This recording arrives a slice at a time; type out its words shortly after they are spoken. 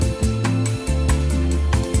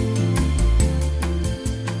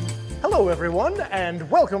everyone, and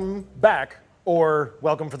welcome back, or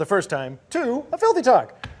welcome for the first time, to A Filthy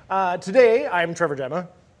Talk. Today, I'm Trevor Gemma.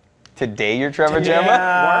 Today you're Trevor Gemma?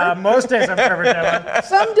 Yeah, most days I'm Trevor Gemma.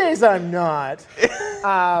 Some days I'm not.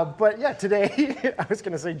 But yeah, today, I was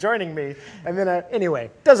going to say joining me, and then, anyway,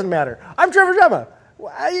 doesn't matter. I'm Trevor Gemma.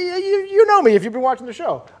 You know me if you've been watching the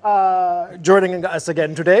show. Joining us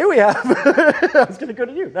again today, we have, I was going to go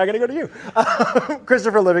to you, now I'm going to go to you.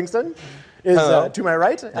 Christopher Livingston is to my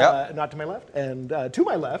right, not to my left, and to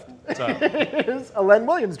my left is Alain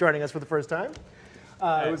Williams joining us for the first time.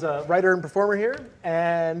 Who's a writer and performer here.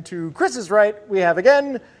 And to Chris's right, we have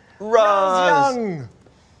again, Roz Young,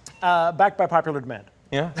 backed by popular demand.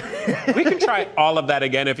 Yeah. We can try all of that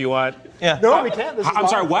again if you want. Yeah. No, we can't. This is I'm live.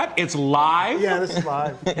 sorry, what? It's live? Yeah, this is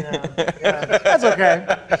live. Yeah. That's okay.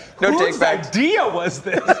 No Whose take back. idea was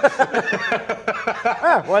this?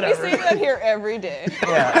 Whatever. We say that here every day.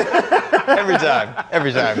 Yeah. Every time.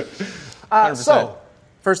 Every time. So,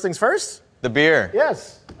 first things first. The beer.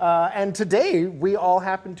 Yes. And today, we all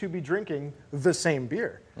happen to be drinking the same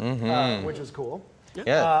beer, which is cool.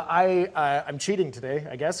 Yeah. I'm cheating today,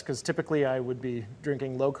 I guess, because typically I would be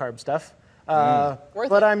drinking low-carb stuff. Worth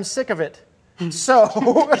But it. I'm sick of it. So,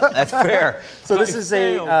 That's fair. so this is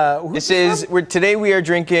a... Today we are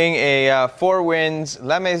drinking a Four Winds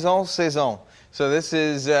La Maison Saison. So this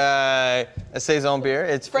is a Saison beer.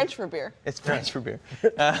 It's French for beer. It's French for beer.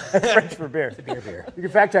 French for beer. Beer. You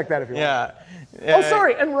can fact check that if you want. Yeah. Oh,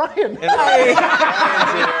 sorry, and Ryan. Hi.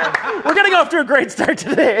 We're getting off to a great start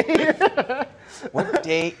today. What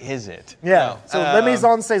day is it? Yeah, so La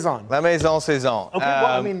Maison Saison. La Maison Saison. Okay,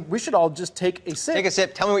 well, I mean, we should all just take a sip. Take a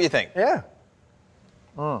sip. Tell me what you think. Yeah.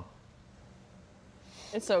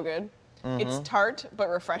 It's so good. It's tart but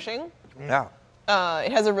refreshing. Yeah.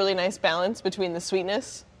 It has a really nice balance between the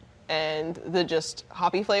sweetness and the just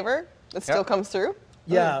hoppy flavor that still comes through.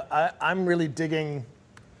 Yeah, I'm really digging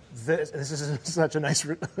this. This is such a nice...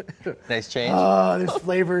 Nice change. There's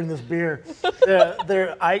flavor in this beer.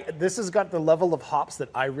 This has got the level of hops that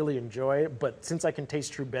I really enjoy, but since I can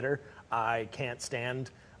taste true bitter, I can't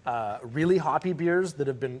stand really hoppy beers that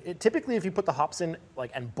have been... typically, if you put the hops in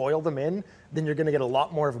and boil them in, then you're going to get a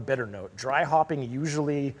lot more of a bitter note. Dry hopping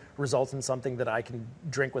usually results in something that I can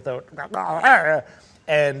drink without...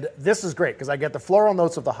 And this is great, because I get the floral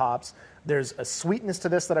notes of the hops. There's a sweetness to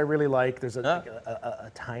this that I really like. There's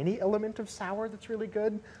a tiny element of sour that's really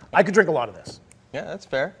good. I could drink a lot of this. Yeah, that's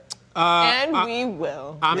fair. And we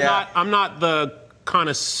will. I'm not the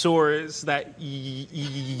connoisseurs that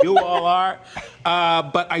you all are,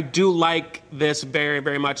 but I do like this very,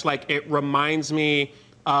 very much. Like, it reminds me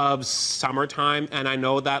of summertime, and I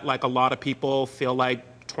know that a lot of people feel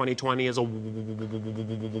like 2020 is a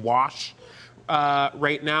wash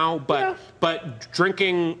right now, but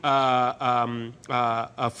drinking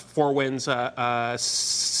a Four Winds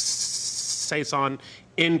Saison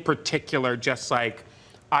in particular, just I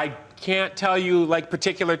can't tell you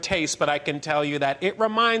particular taste, but I can tell you that it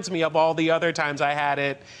reminds me of all the other times I had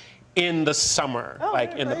it in the summer,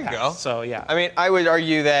 in the past. Go. So yeah. I mean, I would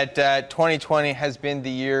argue that 2020 has been the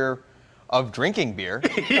year of drinking beer.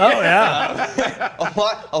 Oh, yeah.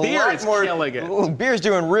 Beer is killing it. Beer's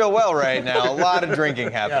doing real well right now. A lot of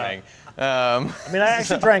drinking happening. I mean, I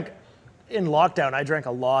actually drank, in lockdown, I drank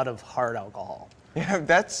a lot of hard alcohol. Yeah,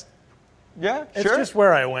 It's sure. just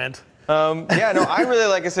where I went. I really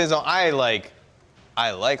like a Saison. I like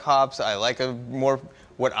hops. I like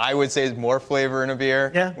what I would say is more flavor in a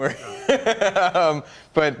beer. Yeah.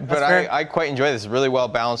 But I quite enjoy this. It's really well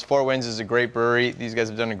balanced. Four Winds is a great brewery. These guys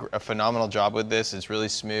have done a phenomenal job with this. It's really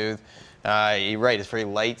smooth. You're right. It's very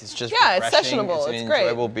light. It's just refreshing. It's sessionable. It's an great.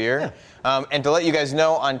 enjoyable beer. Yeah. And to let you guys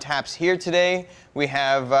know, on taps here today, we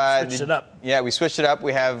have Switched it up. Yeah, we switched it up.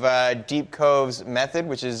 We have Deep Cove's Method,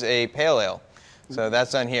 which is a pale ale. So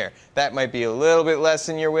that's on here. That might be a little bit less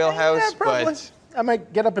in your wheelhouse, but I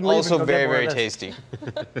might get up and leave. Also and go very, get more very of this. tasty.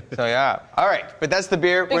 So yeah. All right, but that's the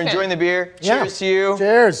beer. We're enjoying the beer. Yeah. Cheers to you.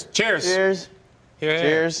 Cheers. Cheers. Cheers. Here.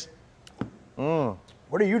 Cheers.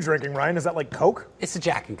 What are you drinking, Ryan? Is that like Coke? It's a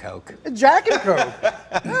Jack and Coke. A Jack and Coke.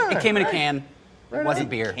 It came in a can. It wasn't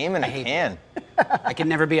beer. Came in I a hate can. beer. I can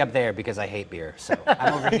never be up there because I hate beer. So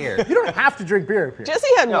I'm over here. You don't have to drink beer up here. Jesse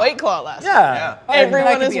had White Claw last night. Yeah.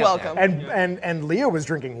 Everyone can is be up there. welcome. And Leah was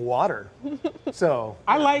drinking water. So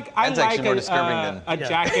I like actually more disturbing than- a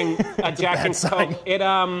Jack and sign.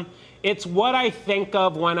 Coke. It's what I think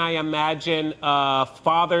of when I imagine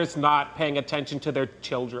fathers not paying attention to their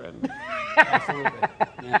children. Absolutely.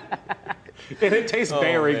 Yeah. And it tastes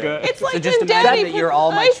very good. It's like So just when imagine Daddy that you're puts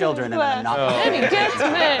all my ice in children his and I'm glass. not. Then he gets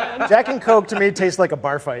mad. Jack and Coke to me tastes like a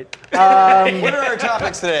bar fight. What are our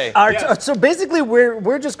topics today? So basically,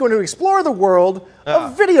 we're just going to explore the world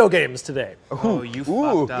of video games today. Oh, you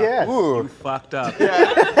fucked up. Yeah. You fucked up.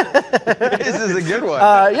 This is a good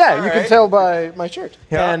one. You can right. tell by my shirt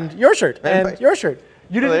and your shirt and by- your shirt.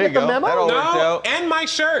 You didn't there get you the go. memo? That'll- No, out. and my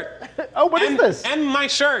shirt. Oh, what is this? And my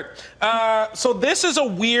shirt. So this is a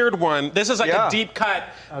weird one. This is like Yeah. a deep cut.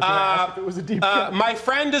 I was gonna ask if it was a deep cut. My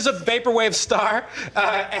friend is a vaporwave star,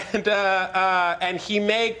 and he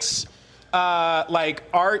makes like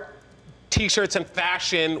art T-shirts and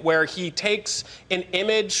fashion where he takes an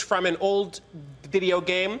image from an old video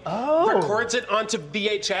game, records it onto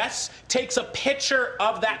VHS, takes a picture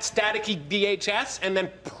of that staticky VHS, and then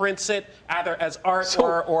prints it either as art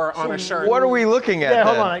or on a shirt. What are we looking at? Yeah,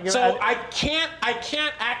 hold then? on. So I can't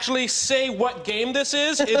actually say what game this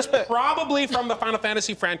is. It's probably from the Final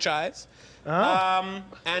Fantasy franchise. It's a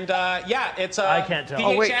I can't tell.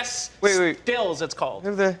 VHS wait. stills. It's called.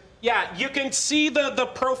 The- Yeah, you can see the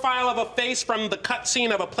profile of a face from the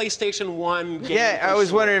cutscene of a PlayStation 1 game. Yeah, I for was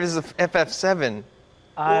sure. wondering if it's a FF7.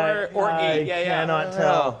 or I E. Yeah. cannot Oh,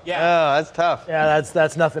 tell. Yeah. Oh, that's tough. Yeah,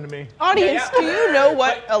 that's nothing to me. Audience, Yeah. do you know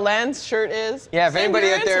what Alain's shirt is? Yeah, if Send anybody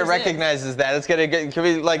your out there answers in. recognizes that, let's get a good. Can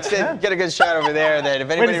we get a good shot over there? That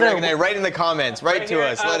if anybody is that? recognizes, write in the comments. Write to Here,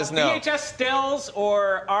 us. Let us know. VHS stills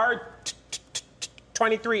or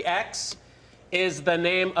R23X is the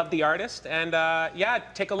name of the artist, and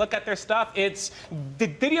take a look at their stuff. It's the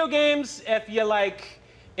video games if you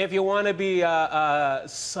want to be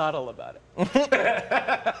subtle about it.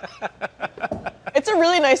 It's a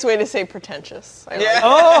really nice way to say pretentious. I like Yeah. it.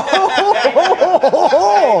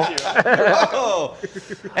 Oh,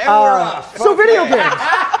 and we're off. So video games.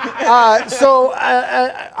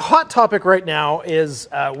 Hot topic right now is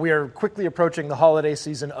we are quickly approaching the holiday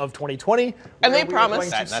season of 2020. And where they we are promise-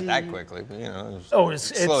 going to Not that see- quickly, but Slow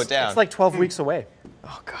it down. It's like 12 weeks away.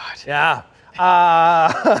 Oh God. Yeah.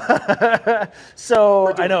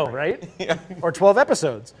 So I know, right? Yeah. Or 12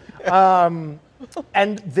 episodes.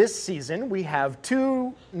 And this season we have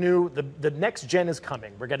two new. The next gen is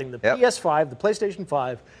coming. We're getting the Yep. PS5, the PlayStation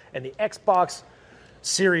 5, and the Xbox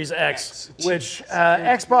Series X. Which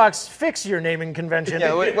Xbox, fix your naming convention.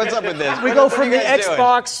 Yeah. What's up with this? We What- go what are from you the guys doing?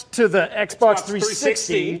 Xbox to the Xbox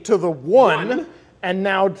 360 to the One, and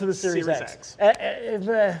now to the Series Series X. X. It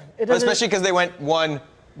Well, doesn't- especially because they went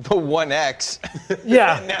the 1X.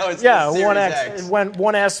 Yeah. Now it's yeah, the Series 1X. X. It went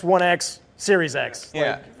 1S, 1X, Series X.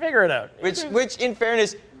 Yeah. Like, figure it out. Which, in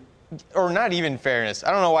fairness, or not even fairness,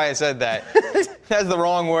 I don't know why I said that. That's the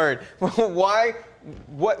wrong word. Why?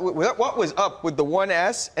 What was up with the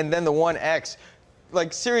 1S and then the 1X?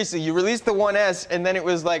 Like, seriously, you released the 1S and then it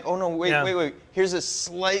was like, oh no, wait. Here's a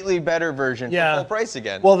slightly better version for full price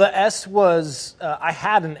again. Well, the S was, I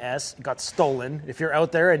had an S, it got stolen. If you're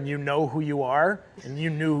out there and you know who you are and you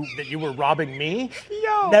knew that you were robbing me,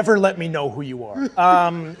 never let me know who you are.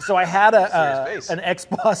 So I had Serious face. an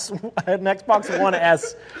Xbox One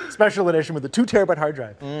S special edition with a 2 terabyte hard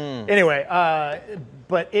drive. Anyway,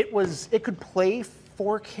 but it could play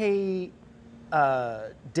 4K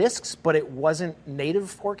discs, but it wasn't native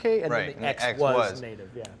 4K, and Right, then the X, X was was. native.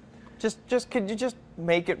 Yeah. Could you just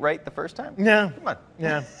make it right the first time? Yeah. Come on.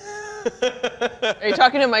 Yeah. Are you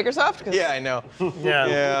talking to Microsoft? 'Cause Yeah, I know. Yeah.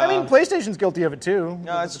 Yeah. I mean, PlayStation's guilty of it too.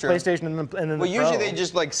 No, that's The true. PlayStation and then Well, the usually Pro. they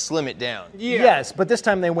just like slim it down. Yes, but this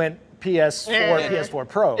time they went PS4, PS4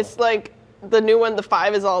 Pro. It's like the new one, the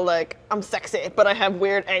 5 is all like, I'm sexy, but I have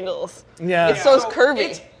weird angles. Yeah. It's so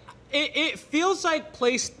curvy. It feels like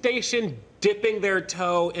PlayStation dipping their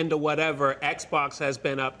toe into whatever Xbox has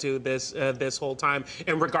been up to this whole time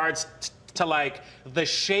in regards to like the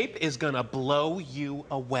shape is gonna blow you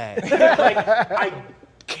away. Like I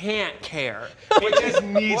can't care. It just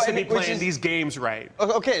needs to be which playing is- these games right.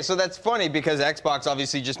 Okay, so that's funny because Xbox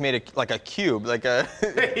obviously just made a cube, like a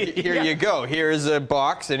here you go. Here's a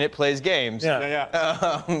box and it plays games.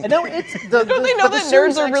 yeah. And now it's the. Don't they know that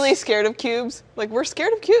nerds are really scared of cubes? Like, we're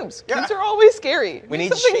scared of cubes. Yeah. Cubes are always scary. We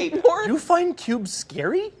Make need something shape. more- You find cubes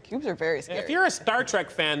scary? Cubes are very scary. If you're a Star Trek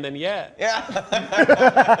fan, then yeah. Yeah.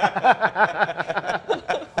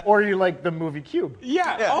 Or you like the movie Cube?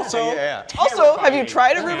 Yeah. Also, yeah. Also, have you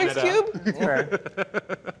tried a terrifying Rubik's Canada.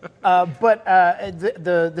 Cube? But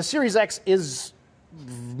the Series X is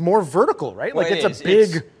more vertical, right? Like Well, it it's is. a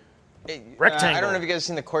big. I Rectangle. don't know if you guys have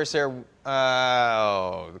seen the Corsair.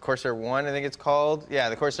 The Corsair One, I think it's called. Yeah,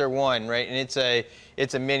 the Corsair One, right? And it's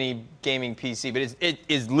a mini gaming PC, but it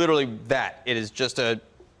is literally that. It is just a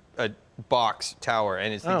box tower,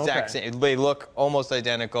 and it's the exact same. They look almost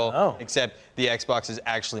identical, except the Xbox is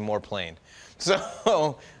actually more plain. So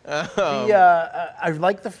I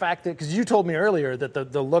like the fact that, because you told me earlier that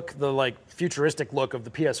the look, the like futuristic look of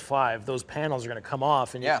the PS5, those panels are going to come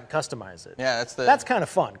off and you can customize it. Yeah, that's kind of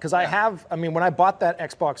fun because I mean, when I bought that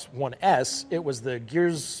Xbox One S, it was the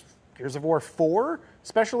Gears of War 4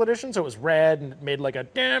 special edition, so it was red and it made like a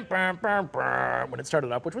when it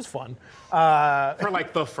started up, which was fun. For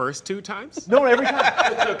like the first 2 times? No, every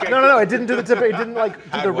time. Okay. No, it didn't do the tip. It didn't like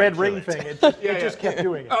do the red ring thing. It just kept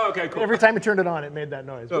doing it. Oh, okay, cool. Every time you turned it on, it made that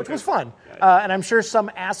noise, which was fun. And I'm sure some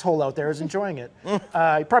asshole out there is enjoying it.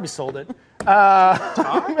 He probably sold it. We'll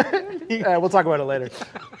talk about it later.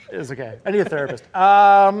 It's okay. I need a therapist.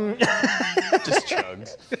 just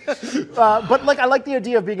chugs. But like, I like the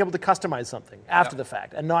idea of being able to customize something after the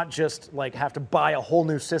fact, and not just like have to buy a whole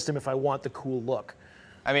new system if I want the cool look.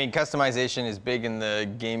 I mean, customization is big in the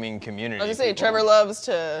gaming community. I was gonna say, Trevor loves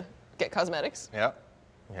to get cosmetics. Yeah.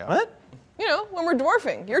 What? You know, when we're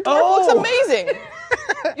dwarfing, your dwarf looks amazing.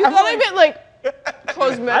 You thought I meant like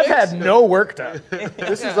cosmetics? I've had no work done.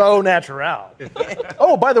 This is au natural.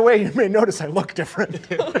 Oh, by the way, you may notice I look different.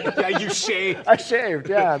 Yeah, you shaved. I shaved,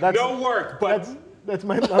 yeah. That's, No work, but that's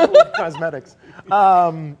my level of cosmetics.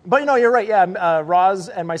 But you know, you're right, yeah. Roz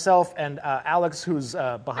and myself and Alex, who's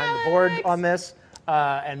behind the board on this,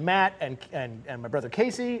 and Matt and my brother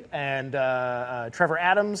Casey and Trevor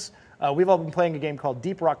Adams. We've all been playing a game called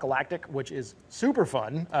Deep Rock Galactic, which is super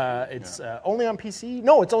fun. It's only on PC.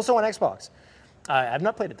 No, it's also on Xbox. I've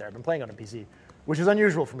not played it there. I've been playing on a PC, which is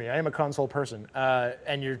unusual for me. I am a console person.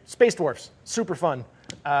 And you're space dwarfs, super fun.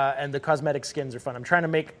 And the cosmetic skins are fun. I'm trying to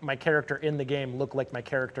make my character in the game look like my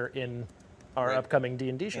character in our upcoming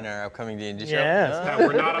D&D show. In our upcoming D&D show. Yes.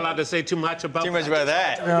 we're not allowed to say too much about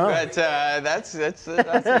that. No. But that's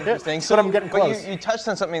interesting. So, But I'm getting close. You touched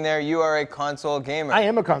on something there. You are a console gamer. I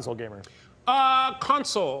am a console gamer.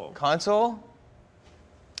 Console. Console?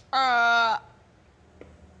 A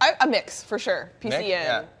mix for sure. PC Mix?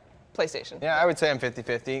 and PlayStation. Yeah, I would say I'm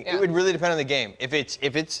 50-50. Yeah. It would really depend on the game. If it's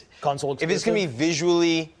Console if it's gonna be exclusive?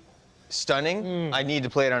 visually stunning, I need to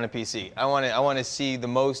play it on a PC. I want to see the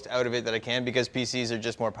most out of it that I can because PCs are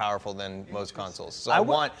just more powerful than most consoles. So I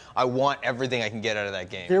want everything I can get out of that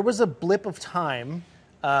game. There was a blip of time,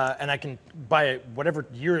 and I can, by whatever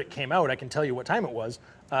year it came out, I can tell you what time it was.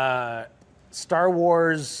 Star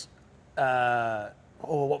Wars,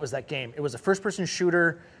 what was that game? It was a first-person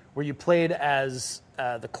shooter where you played as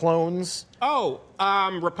the clones.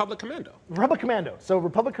 Republic Commando. Republic Commando. So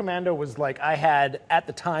Republic Commando was like, I had, at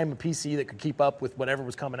the time, a PC that could keep up with whatever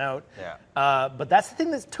was coming out. Yeah. But that's the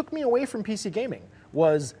thing that took me away from PC gaming,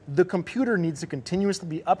 was the computer needs to continuously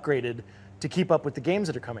be upgraded to keep up with the games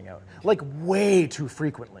that are coming out. Like, way too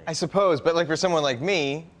frequently. I suppose, but like for someone like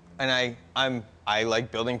me, and I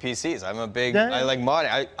like building PCs. I'm a big, Yeah. I like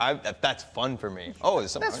modding. That's fun for me. Oh,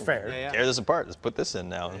 there's something. That's fair. Yeah. Tear this apart. Let's put this in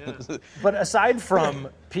now. Yeah. But aside from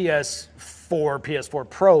PS4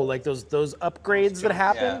 Pro, like those upgrades that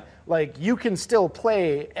happen, Yeah. like you can still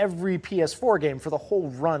play every PS4 game for the whole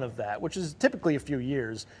run of that, which is typically a few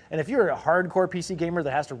years. And if you're a hardcore PC gamer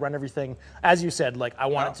that has to run everything, as you said, like I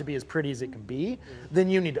want it to be as pretty as it can be, then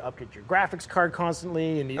you need to upgrade your graphics card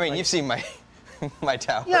constantly. And I mean, you've seen my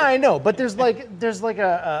tower. Yeah, I know, but there's like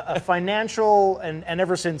a financial and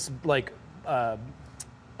ever since like what's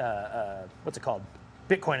it called,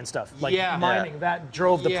 Bitcoin and stuff, like mining that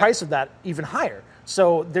drove the price of that even higher.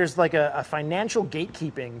 So there's like a financial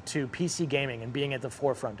gatekeeping to PC gaming and being at the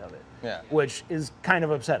forefront of it, which is kind of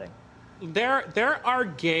upsetting. There are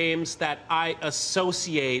games that I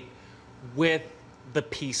associate with the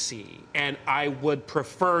PC, and I would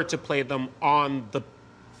prefer to play them on the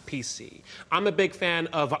PC. I'm a big fan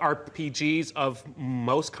of RPGs of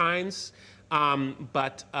most kinds,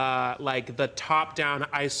 but like the top-down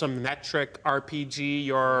isometric RPG,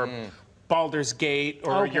 your Baldur's Gate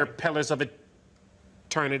or your Pillars of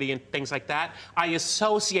Eternity and things like that, I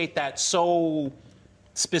associate that so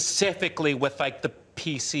specifically with like the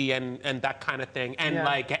PC and that kind of thing. And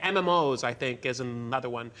like MMOs, I think, is another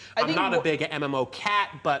one. I'm not a big MMO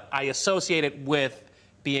cat, but I associate it with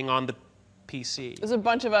being on the PC. There's a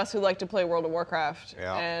bunch of us who like to play World of Warcraft,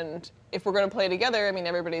 and if we're going to play together, I mean,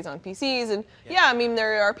 everybody's on PCs, and I mean,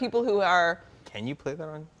 there are people who are. Can you play that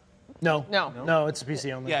on? No, it's a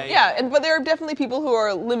PC only. But there are definitely people who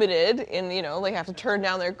are limited in, they have to turn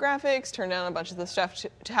down their graphics, turn down a bunch of the stuff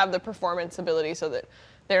to have the performance ability so that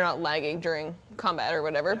they're not lagging during combat or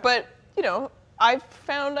whatever. But I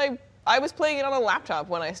found I was playing it on a laptop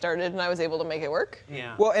when I started, and I was able to make it work.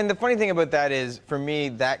 Yeah. Well, and the funny thing about that is, for me,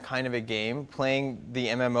 that kind of a game, playing the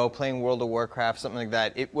MMO, playing World of Warcraft, something like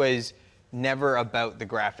that, it was never about the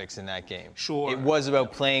graphics in that game. Sure. It was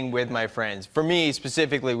about playing with my friends. For me,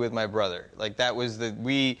 specifically with my brother. Like that was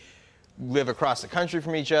we live across the country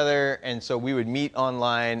from each other, and so we would meet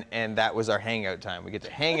online, and that was our hangout time. We get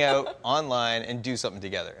to hang out online and do something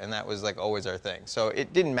together, and that was like always our thing. So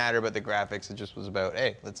it didn't matter about the graphics. It just was about,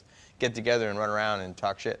 hey, let's get together and run around and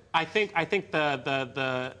talk shit. I think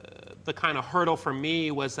the kind of hurdle for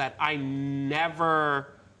me was that I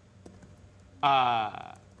never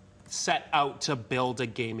set out to build a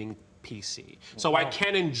gaming PC. So I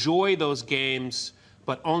can enjoy those games,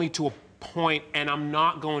 but only to a point, and I'm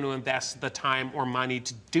not going to invest the time or money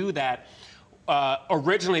to do that.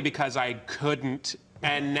 Originally because I couldn't,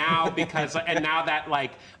 and now now that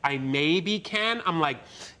like I maybe can, I'm like,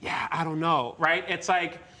 yeah, I don't know, right? It's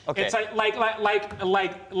like, okay. It's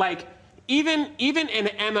like even in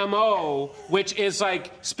MMO, which is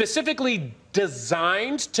like specifically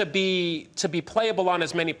designed to be playable on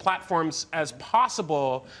as many platforms as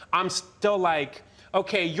possible, I'm still like,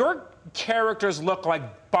 okay, your characters look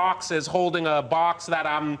like boxes holding a box that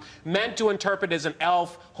I'm meant to interpret as an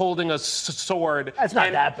elf holding a sword. That's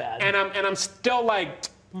not that bad. And I'm still like,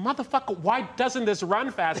 motherfucker, why doesn't this run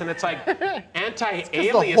fast? And it's like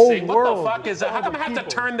anti-aliasing. What the fuck is that? How come I have to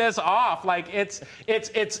turn this off? Like it's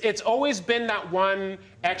always been that one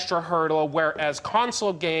extra hurdle, whereas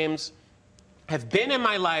console games have been in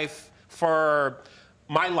my life for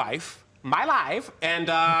my life, and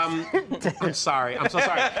I'm sorry, I'm so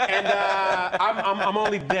sorry, and I'm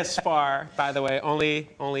only this far, by the way,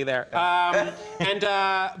 only there, and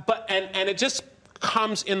it just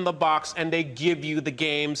comes in the box, and they give you the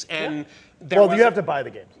games, and well, you have to buy the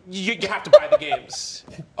games. You have to buy the games.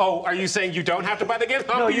 Oh, are you saying you don't have to buy the games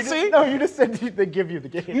on PC? You just said they give you the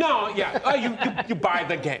games. No, yeah. Oh, you buy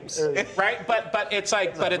the games, right? But it's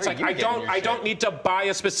like I don't need to buy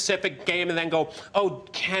a specific game and then go, oh,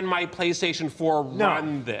 can my PlayStation 4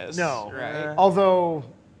 run this? No. Right? Although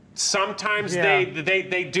sometimes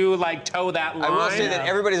they do like toe that line. I will say that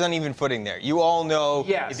everybody's on even footing there. You all know,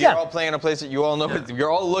 Yes. if you're all playing on a PlayStation, you all know,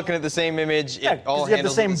 you're all looking at the same image, it all you have the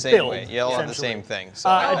handles same it the same build, way. You all have the essentially. same thing. So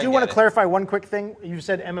I do want get to it. clarify one quick thing. You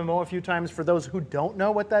said MMO a few times. For those who don't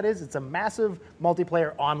know what that is, it's a massive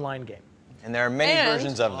multiplayer online game. And there are many And-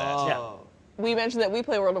 versions of that. Yeah. We mentioned that we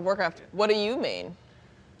play World of Warcraft. What do you main?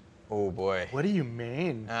 Oh boy. What do you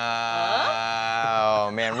mean? Oh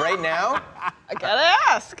man, right now? I gotta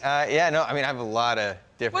ask. Yeah, no, I mean I have a lot of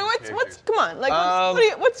different. Wait, what's come on? Like,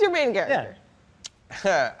 what's your main character?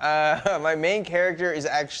 My main character is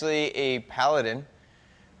actually a paladin.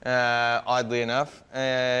 Oddly enough,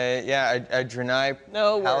 a Draenei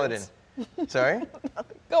No paladin. words. Sorry.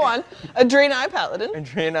 Go on. A Draenei Paladin. A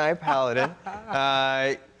Draenei paladin.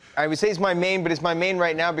 I would say it's my main, but it's my main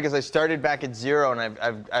right now because I started back at 0 and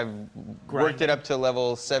I've worked it up to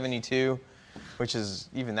level 72, which is,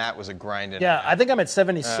 even that was a grind. Yeah, I think I'm at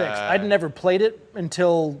 76. I'd never played it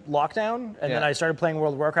until lockdown, and then I started playing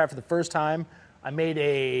World of Warcraft for the first time. I made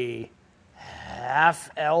a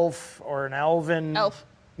half-elf or an elven... Elf.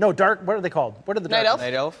 No, dark, what are they called? What are the Night dark elf?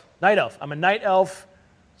 Night elf. Night elf. I'm a night elf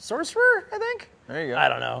sorcerer, I think? There you go. I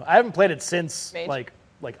don't know. I haven't played it since, Mage. like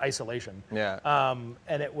Isolation. Yeah.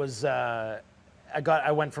 And it was, I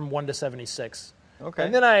went from 1 to 76. Okay.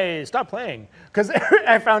 And then I stopped playing because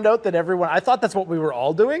I found out that I thought that's what we were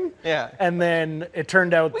all doing. Yeah. And then it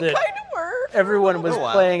turned out We that kind of were. everyone was little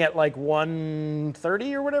while. playing at like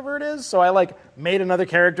 130 or whatever it is. So I like made another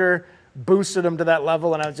character, boosted him to that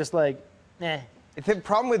level, and I was just like, eh. The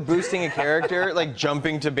problem with boosting a character, like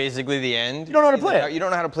jumping to basically the end, you don't know how to play it. You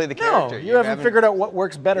don't know how to play the No, character. you haven't figured out what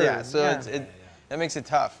works better. Yeah, so that makes it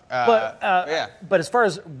tough. But yeah. But as far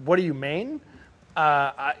as what do you main,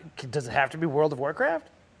 does it have to be World of Warcraft?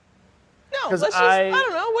 No, 'Cause let's just, I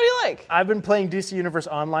don't know. What do you like? I've been playing DC Universe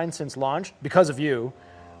Online since launch because of you.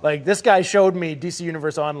 Like, this guy showed me DC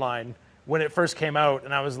Universe Online when it first came out,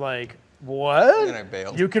 and I was like, what? And I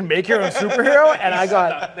bailed. You can make your own superhero? And I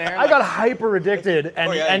got hyper addicted,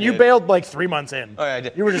 and, yeah, and you you did. bailed like 3 months in. Oh, yeah, I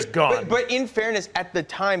did. You were just gone. But in fairness, at the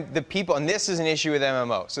time, the people, and this is an issue with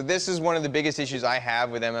MMO. So this is one of the biggest issues I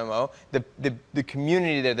have with MMO. The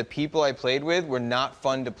community there, the people I played with, were not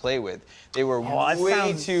fun to play with. They were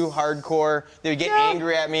way too hardcore. They would get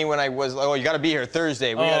angry at me when I was, oh, you got to be here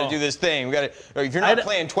Thursday. We got to do this thing. We got to. If you're not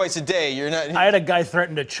playing twice a day, you're not. I had a guy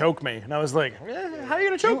threaten to choke me, and I was like, how are you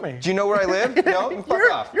gonna choke me? Do you know where I live? No,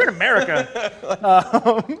 fuck off. You're in America.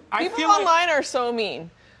 I People feel like online are so mean.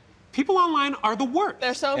 people online are the worst.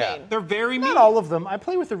 They're so Yeah. mean. They're very mean. Not all of them. I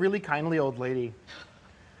play with a really kindly old lady.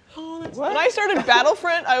 When I started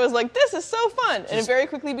Battlefront, I was like, this is so fun. And it very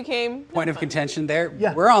quickly became... Point of contention there.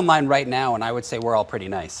 Yeah. We're online right now, and I would say we're all pretty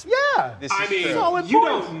nice. Yeah. I mean, Solid you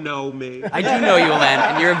points. don't know me. I do know you, Alain,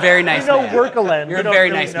 and you're a very nice You know man. work, Alain. You're You a don't very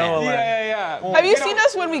really nice know man. Alain. Yeah. Have you seen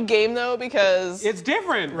us when we game, though? Because... It's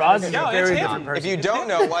different. Roz is No, a very it's different him. person. If you don't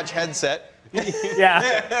know, watch Headset.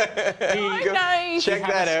 Yeah. I'm nice. Check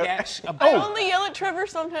that out. I only yell at Trevor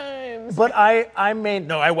sometimes. But I main,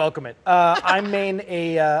 no, I welcome it. I main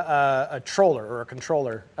a troller or a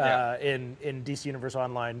controller in DC Universe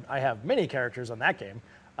Online. I have many characters on that game.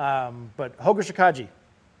 But Hoga Shikaji,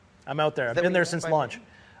 I'm out there. I've been there since launch.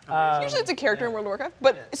 Usually it's a character in World of Warcraft.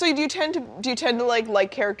 But so do you tend to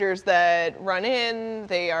like characters that run in?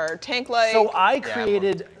 They are tank-like. So I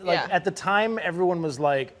created Yeah. at the time everyone was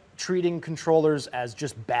like treating controllers as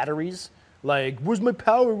just batteries. Like, where's my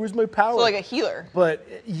power? Where's my power? So like a healer. But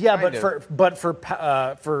yeah, Kind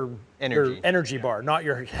for Energy. your energy bar, not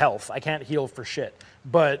your health. I can't heal for shit.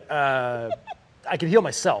 But I can heal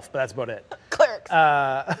myself, but that's about it. Clerics.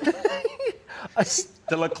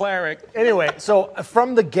 Still a cleric. Anyway, so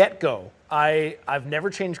from the get-go, I've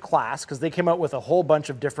never changed class because they came out with a whole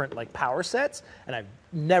bunch of different like power sets, and I've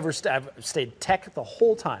stayed tech the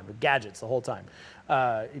whole time with gadgets the whole time.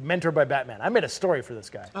 Mentored by Batman. I made a story for this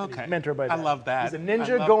guy. Okay. He's mentored by I Batman. love that. He's a I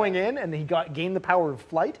ninja love going in, and he gained the power of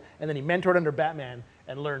flight, and then he mentored under Batman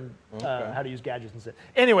and learned how to use gadgets and stuff.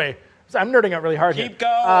 Anyway, so I'm nerding out really hard Keep here.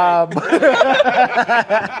 going. But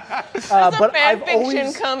Fan I've fiction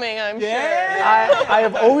always, coming, I'm sure. I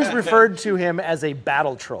have always referred to him as a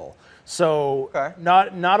battle troll. So Okay.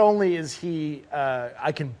 not only is he,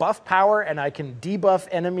 I can buff power and I can debuff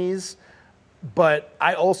enemies, but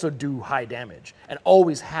I also do high damage and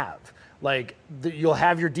always have. Like you'll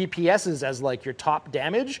have your DPSs as like your top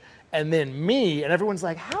damage, and then me, and everyone's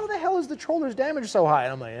like, "How the hell is the troller's damage so high?"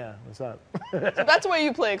 And I'm like, "Yeah, what's up?" So that's why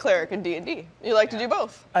you play a cleric in D&D. You like to do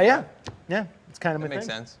both. Yeah, it's kind of my makes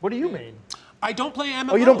thing. sense. What do you mean? I don't play MMOs.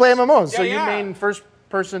 Oh, you don't play MMOs, so Yeah, you main first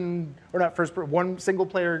person or not first person, one single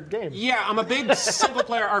player game. Yeah, I'm a big single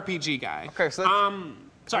player RPG guy. Okay, so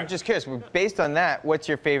Sorry. I'm just curious. Based on that, what's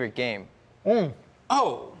your favorite game?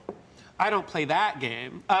 Oh, I don't play that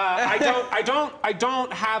game. I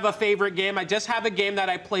don't have a favorite game. I just have a game that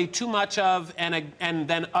I play too much of, and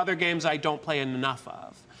then other games I don't play enough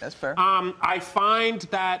of. That's fair. I find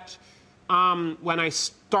that when I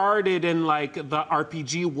started in like the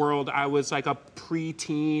RPG world, I was like a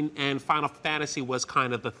preteen, and Final Fantasy was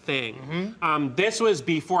kind of the thing. This was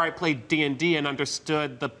before I played D&D and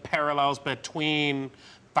understood the parallels between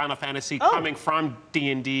Final Fantasy coming from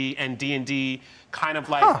D&D and D&D kind of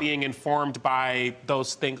like being informed by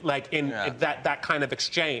those things, like in that kind of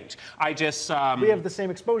exchange. I just We have the same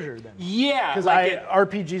exposure then. yeah, Because like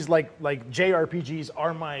RPGs like JRPGs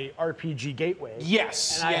are my RPG gateway.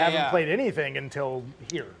 yes, And I yeah, haven't yeah. played anything until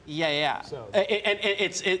here. Yeah. So- And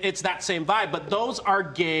it's that same vibe, but those are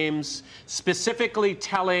games specifically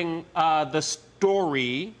telling the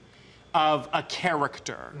story of a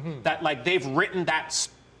character that like they've written that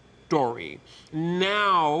story.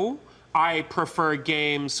 Now I prefer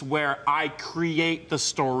games where I create the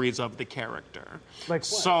stories of the character. Like what?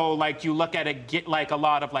 So like you look at it, like a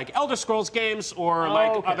lot of like Elder Scrolls games or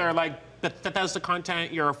like okay. other like Bethesda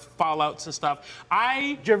content, your Fallouts and stuff.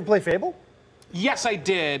 Did you ever play Fable? Yes, I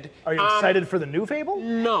did. Are you excited for the new Fable?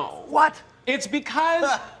 No. What? It's because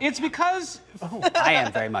I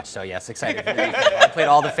am very much so, yes. Excited. For Fable. I played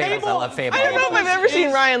all the Fables. I love Fable. I don't know if I've ever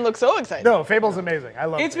seen Ryan look so excited. No, Fable's amazing. I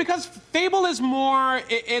love it. it's because Fable is more.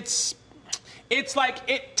 It's like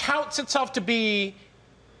it touts itself to be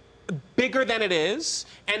bigger than it is,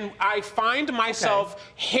 and I find myself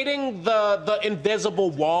hitting the invisible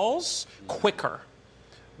walls quicker.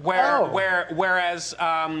 Whereas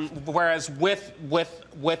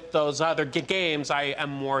with those other games, I am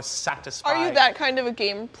more satisfied. Are you that kind of a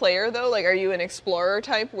game player, though? Like, are you an explorer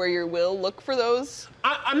type where you will look for those?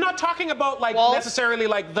 I'm not talking about like Walls? necessarily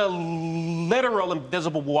like the literal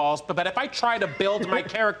invisible walls, but if I try to build my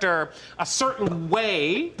character a certain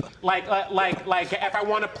way, like if I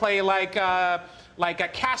want to play like a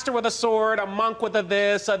caster with a sword, a monk with a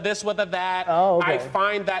this with a that. Oh, okay. I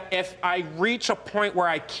find that if I reach a point where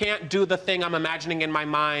I can't do the thing I'm imagining in my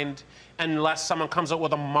mind unless someone comes up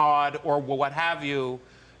with a mod or what have you,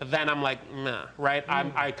 then I'm like, nah, right?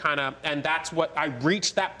 I kind of, and that's what, I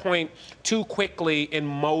reached that point too quickly in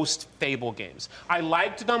most Fable games. I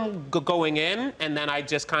liked them going in, and then I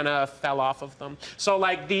just kind of fell off of them. So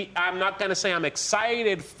like I'm not gonna say I'm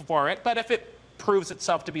excited for it, but if it proves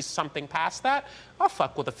itself to be something past that, I'll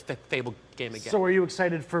fuck with a Fable game again. So are you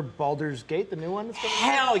excited for Baldur's Gate, the new one that's coming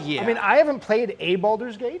out? Hell yeah. I mean, I haven't played a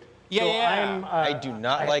Baldur's Gate, Yeah, So yeah. I do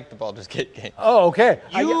not like the Baldur's Gate game. Oh, okay.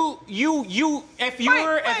 If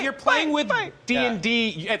you're playing with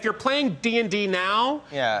D&D, if you're playing D&D now,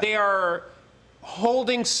 Yeah. they are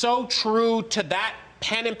holding so true to that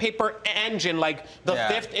pen and paper engine, like the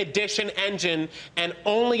 5th edition engine, and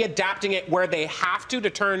only adapting it where they have to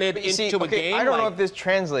turn it into a game. I don't know if this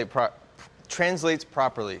translates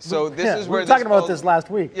properly. So this is we where were talking about this last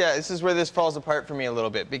week. Yeah, this is where this falls apart for me a little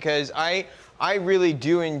bit because I really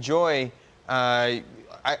do enjoy. I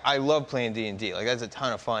love playing D&D. Like that's a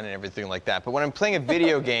ton of fun and everything like that. But when I'm playing a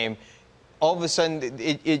video game, all of a sudden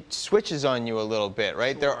it switches on you a little bit,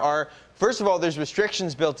 right? Sure. First of all, there's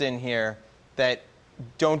restrictions built in here that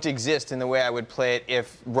don't exist in the way I would play it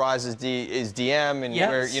if Roz is DM and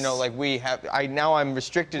where like we have. Now I'm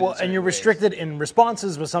restricted. Well, and you're restricted in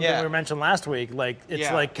responses was something we mentioned last week. Like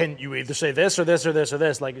it's like, can you either say this or this or this or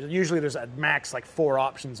this? Like usually there's at max like 4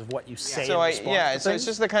 options of what you say. So in response so it's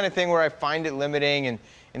just the kind of thing where I find it limiting and.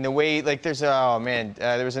 In the way, like, there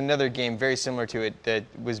was another game very similar to it that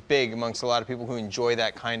was big amongst a lot of people who enjoy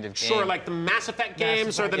that kind of game. Sure, like the Mass Effect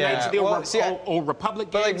games or the Knights of the Old Republic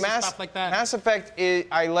games and stuff like that. Mass Effect,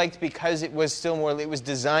 I liked because it was it was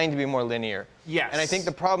designed to be more linear. Yes. And I think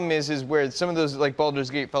the problem is where some of those, like Baldur's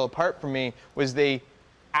Gate, fell apart for me was they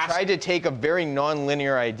tried to take a very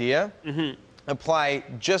non-linear idea. Apply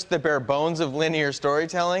just the bare bones of linear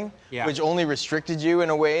storytelling, which only restricted you in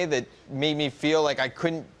a way that made me feel like I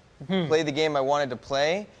couldn't play the game I wanted to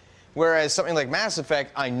play. Whereas something like Mass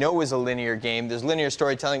Effect, I know is a linear game. There's linear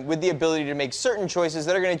storytelling with the ability to make certain choices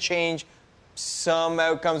that are going to change some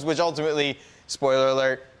outcomes, which ultimately, spoiler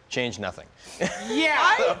alert, change nothing.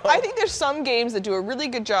 I think there's some games that do a really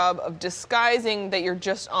good job of disguising that you're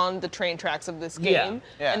just on the train tracks of this game,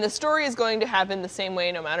 and the story is going to happen the same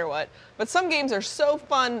way no matter what. But some games are so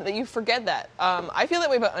fun that you forget that. I feel that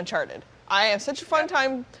way about Uncharted. I have such a fun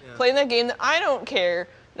time playing that game that I don't care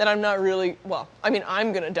that I'm not really, well, I mean,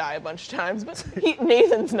 I'm going to die a bunch of times, but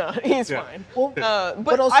Nathan's not. He's fine. Well,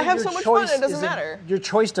 but also I have so much fun, it doesn't matter. Your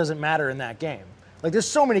choice doesn't matter in that game. Like, there's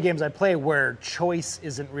so many games I play where choice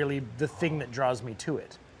isn't really the thing that draws me to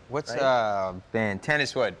it. What's,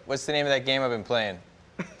 Tenniswood. What's the name of that game I've been playing?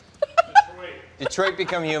 Detroit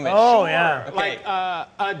Become Human. Oh, yeah.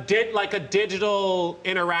 Okay. Like a digital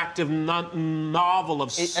interactive novel of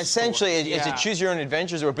essentially, it's a choose your own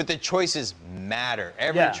adventures, but the choices matter.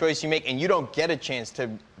 Every choice you make, and you don't get a chance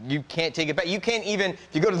to. You can't take it back. You can't even. If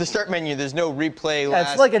you go to the start menu, there's no replay.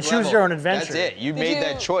 It's like a choose your own adventure. That's it. You made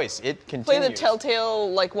that choice. It continues. Play the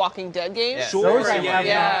Telltale like Walking Dead games. Yeah. Sure.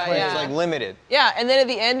 It's like limited. Yeah, and then at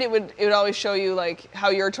the end, it would always show you like how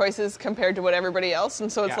your choices compared to what everybody else,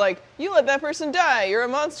 and so it's like you let that person die. You're a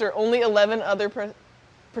monster. Only 11%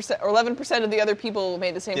 of the other people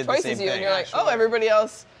made the same choice as you, and you're like, oh, everybody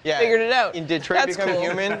else figured it out. In Detroit Become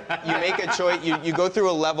Human, you make a choice. You go through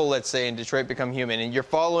a level, let's say, in Detroit Become Human, and you're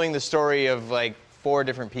following the story of like 4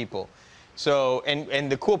 different people. So, and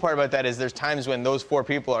the cool part about that is there's times when those 4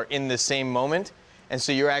 people are in the same moment. And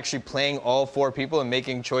so you're actually playing all 4 people and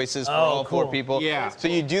making choices for all 4 people. Yeah. So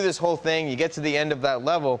you do this whole thing, you get to the end of that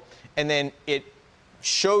level, and then it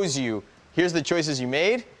shows you, here's the choices you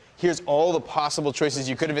made, here's all the possible choices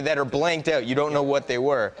you could have that are blanked out. You don't know what they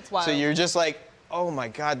were. That's wild. So you're just like, oh my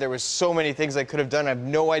God, there were so many things I could have done. I have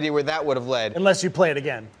no idea where that would have led. Unless you play it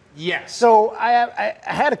again. Yes. So I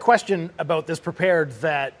had a question about this prepared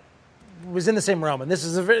that was in the same realm, and this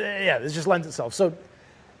is this just lends itself. So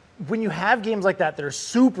when you have games like that are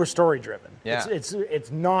super story driven,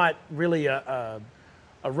 it's not really a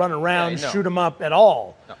run around, shoot 'em up at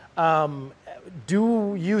all. No.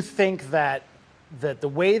 Do you think that the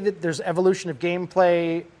way that there's evolution of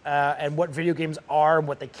gameplay and what video games are and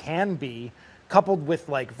what they can be, coupled with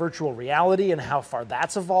like virtual reality and how far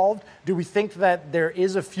that's evolved, do we think that there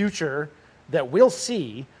is a future that we'll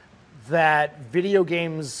see that video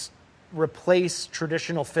games replace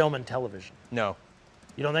traditional film and television? No.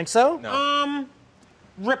 You don't think so? No.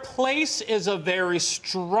 Replace is a very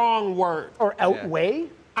strong word. Or outweigh?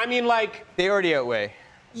 I mean, like they already outweigh.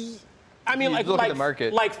 I mean, look at the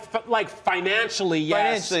market. Like financially,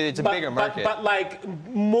 yes. Financially, it's a bigger market. But like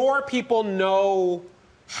more people know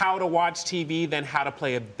how to watch TV than how to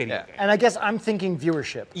play a video game. And I guess I'm thinking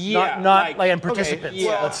viewership, not like participants.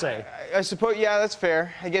 Let's say. I suppose, that's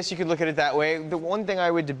fair. I guess you could look at it that way. The one thing I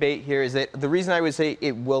would debate here is that the reason I would say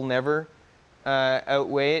it will never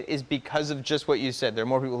outweigh it is because of just what you said. There are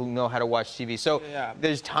more people who know how to watch TV. So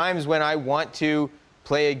there's times when I want to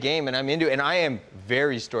play a game and I'm into it, and I am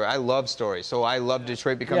very story. I love stories, so I love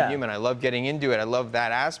Detroit Become Human. I love getting into it. I love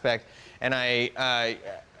that aspect, and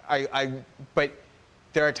but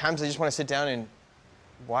there are times I just want to sit down and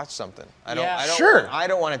watch something. I Yeah.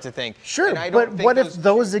 don't want it to think. Sure, And I don't but think what if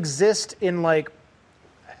those exist in like,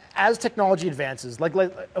 as technology advances, like,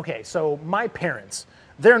 okay, so my parents,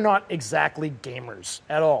 they're not exactly gamers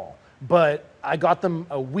at all, but I got them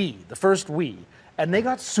a Wii, the first Wii, and they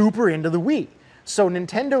got super into the Wii. So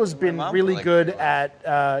Nintendo's been mom really liked good it. at,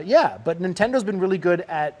 but Nintendo's been really good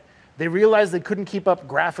at, they realized they couldn't keep up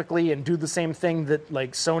graphically and do the same thing that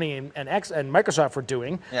like Sony and Microsoft were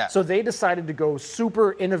doing. Yeah. So they decided to go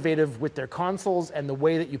super innovative with their consoles and the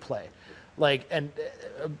way that you play. Like, and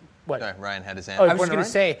what? Sorry, Ryan had his hand. Oh, I was Point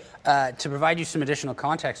just going to say, to provide you some additional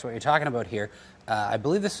context, what you're talking about here, I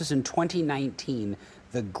believe this was in 2019,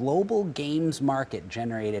 the global games market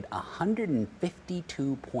generated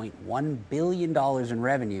 $152.1 billion in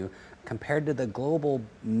revenue compared to the global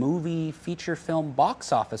movie feature film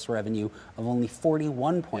box office revenue of only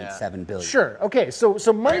 $41.7 billion. Sure. Okay. So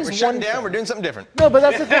money's We're shutting one down. thing. We're doing something different. No, but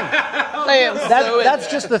that's the thing. I am so That's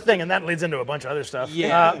into just the thing, and that leads into a bunch of other stuff.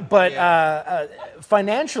 Yeah.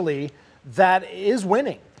 Financially, that is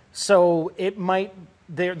winning. So it might.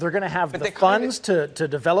 They're going to have the funds to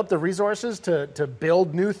develop the resources to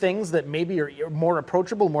build new things that maybe are more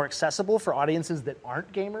approachable, more accessible for audiences that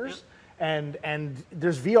aren't gamers. And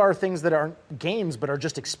there's VR things that aren't games but are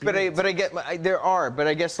just experiences. But I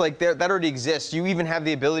guess like that already exists. You even have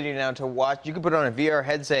the ability now to watch. You can put on a VR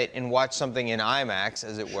headset and watch something in IMAX,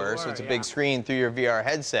 as it were. So it's a big screen through your VR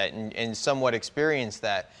headset and somewhat experience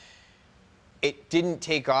that. It didn't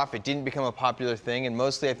take off. It didn't become a popular thing, and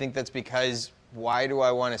mostly I think that's because. Why do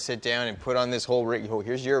I want to sit down and put on this whole rig? Oh,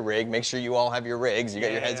 here's your rig. Make sure you all have your rigs. You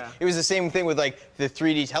got your heads. Yeah. It was the same thing with like the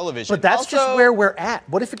 3D television. But that's just Also, where we're at.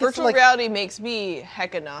 What if it gets to Virtual like reality makes me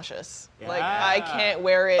hecka nauseous. Like, I can't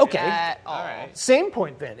wear it Okay. at all. Same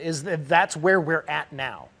point then, is that that's where we're at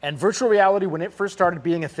now. And virtual reality, when it first started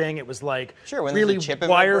being a thing, it was like Sure, when there's really a chip in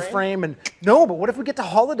my brain. wireframe and no, but what if we get to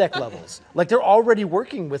holodeck levels? Like they're already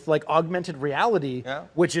working with like augmented reality,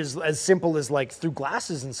 which is as simple as like through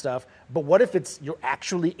glasses and stuff. But what if you're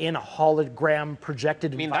actually in a hologram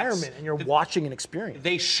projected environment and you're watching an experience?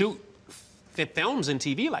 They shoot films and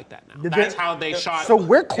TV like that now. That's how they shot. So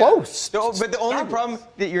we're close. But the only problem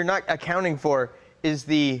that you're not accounting for is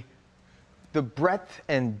the breadth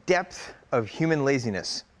and depth of human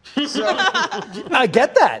laziness. So, I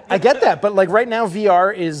get that. But like right now,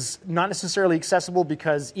 VR is not necessarily accessible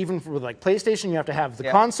because even for like PlayStation, you have to have the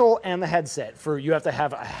console and the headset. You have to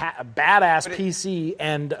have a badass PC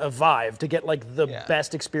and a Vive to get like the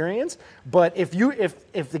best experience. But if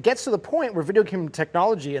it gets to the point where video game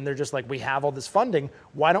technology and they're just like, we have all this funding,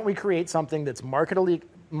 why don't we create something that's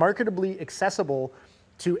marketably accessible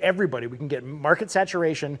to everybody? We can get market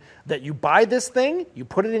saturation that you buy this thing, you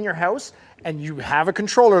put it in your house, and you have a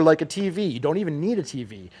controller like a TV. You don't even need a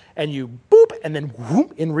TV. And you boop, and then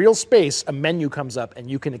whoop, in real space, a menu comes up, and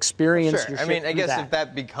you can experience your shit I mean, I through guess that. if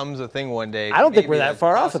that becomes a thing one day, I don't think maybe we're that that's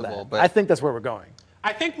far off of possible, that. but- I think that's where we're going.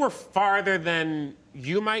 I think we're farther than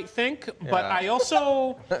you might think, but I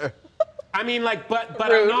also, I mean, like, but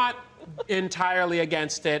I'm not entirely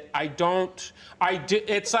against it.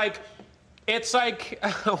 It's like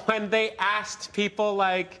when they asked people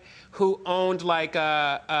like who owned like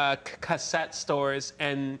cassette stores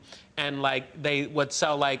and like they would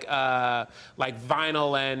sell like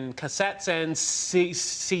vinyl and cassettes and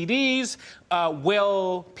CDs. Are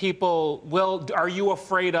you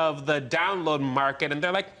afraid of the download market? And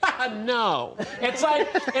they're like, no. It's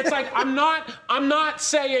like I'm not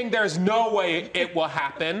saying there's no way it will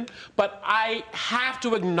happen, but I have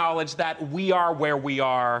to acknowledge that we are where we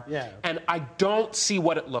are, and I don't see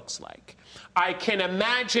what it looks like. I can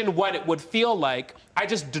imagine what it would feel like. I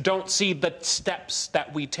just don't see the steps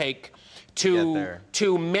that we take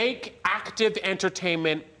to make active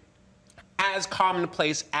entertainment as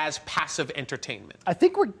commonplace as passive entertainment. I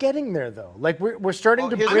think we're getting there though. Like we're starting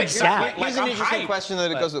to bridge that. Here's an interesting question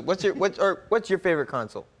that it goes with. What's your favorite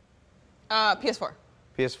console? PS4.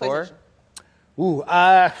 PS4? Ooh,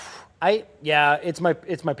 it's my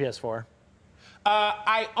PS4.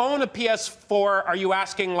 I own a PS4. Are you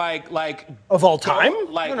asking like Of all time?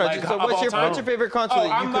 What's your favorite console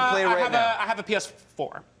that you could play right now? I have a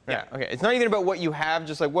PS4. Yeah. Okay. It's not even about what you have.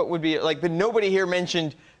 Just like what would be like. But nobody here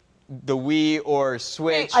mentioned the Wii or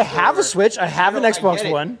Switch. I have a Switch. I have an Xbox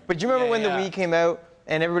One. But do you remember when the Wii came out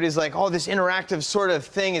and everybody's like, "Oh, this interactive sort of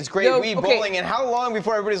thing is great." Wii bowling, and how long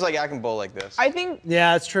before everybody's like, "I can bowl like this"? I think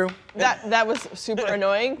Yeah, that's true. that was super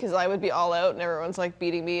annoying because I would be all out and everyone's like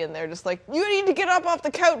beating me and they're just like, "You need to get up off the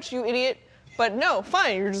couch, you idiot." But no,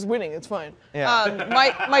 fine, you're just winning. It's fine. Yeah.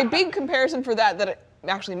 My big comparison for that it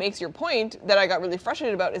actually makes your point that I got really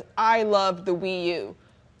frustrated about is I loved the Wii U.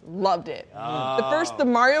 loved it. The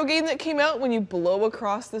Mario game that came out, when you blow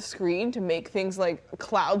across the screen to make things like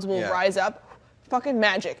clouds will rise up, fucking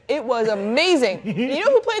magic. It was amazing. You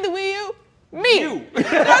know who played the Wii U? Me. You. That's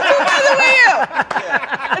who played the Wii U.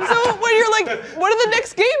 And so when you're like, what are the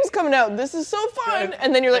next games coming out? This is so fun.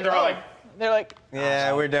 And then you're like, they're like,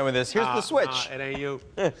 Yeah, we're done with this. Here's the Switch. It ain't you.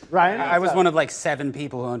 Ryan? I was one of like 7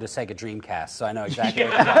 people who owned a Sega Dreamcast, so I know exactly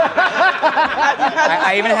what you're talking about.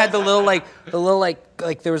 I even had the little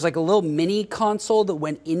there was like a little mini console that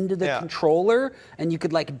went into the controller, and you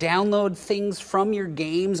could like download things from your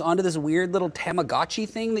games onto this weird little Tamagotchi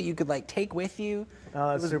thing that you could like take with you.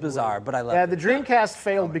 Oh, it was bizarre, but I loved Yeah, it. the Dreamcast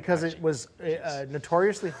failed because it was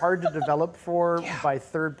notoriously hard to develop by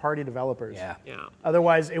third-party developers. Yeah.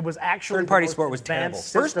 Otherwise, it was actually Third-party the most support was terrible. advanced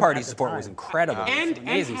system First-party at the support time. was incredible. And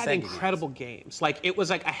Amazing had Sega incredible games. Like it was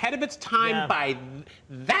like ahead of its time Yeah. by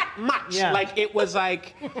that much. Yeah. Like it was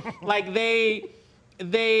like they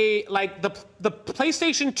like the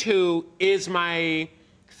PlayStation 2 is my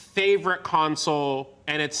favorite console,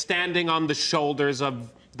 and it's standing on the shoulders of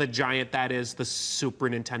the giant that is the Super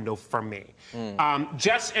Nintendo for me.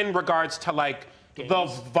 Just in regards to like the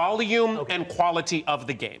volume and quality of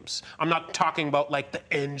the games. I'm not talking about like the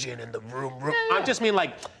engine and the room. I just mean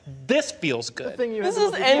like this feels good. this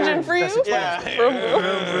is engine for you?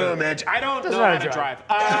 Room engine. I don't know how to drive.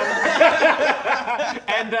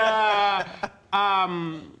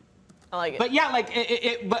 I like it. But yeah, like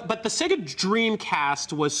but the Sega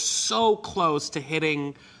Dreamcast was so close to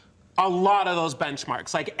hitting a lot of those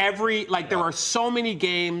benchmarks. Like there are so many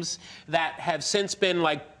games that have since been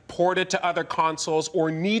like ported to other consoles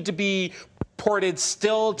or need to be ported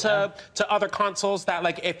still to other consoles that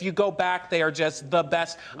like if you go back they are just the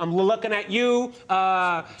best. I'm looking at you,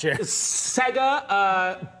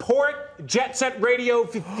 Sega, port Jet Set Radio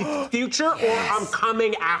Future, or I'm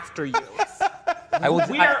coming after you.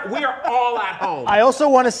 We are all at home. I also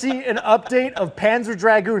want to see an update of Panzer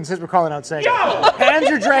Dragoon, since we're calling out Sega. Yo!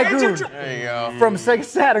 Panzer Dragoon There you go. from Sega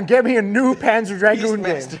Saturn. Get me a new Panzer Dragoon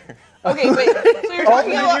game. Beastmaster. Okay, wait. So you're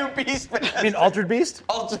talking about New Beastmaster. I mean, Altered Beast?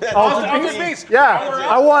 Altered Beast. Yeah,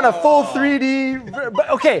 I want a full 3D. But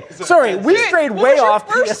okay, sorry, we strayed what way was your off.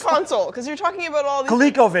 first console? Because you're talking about all these.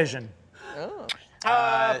 ColecoVision.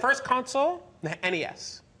 First console, the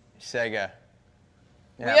NES. Sega.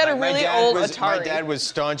 We had a really old My Atari. dad was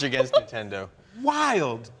staunch against Nintendo.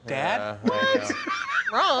 Wild, Dad. I know.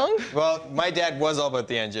 Wrong. Well, my dad was all about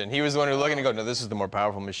the engine. He was the one who was looking to go, no, this is the more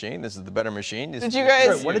powerful machine. This is the better machine. Did you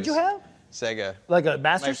guys- Wait, what did you have? Sega. Like a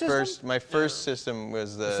Master System? My first system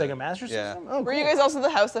was the Sega Master System? Oh, Were you cool. guys also the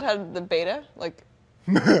house that had the beta? Like,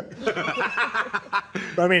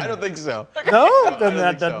 I mean, I don't think so. no? Then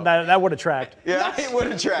think so. that would attract. Yeah, it would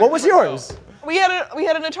attract. What was yours? we had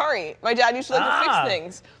an Atari. My dad used to like to fix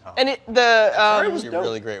things, and It's a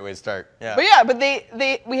really great way to start. Yeah. But yeah,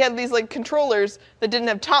 but we had these like controllers that didn't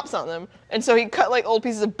have tops on them, and so he cut like old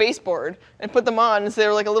pieces of baseboard and put them on, and so they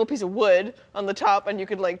were like a little piece of wood on the top, and you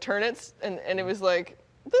could like turn it, and it was like,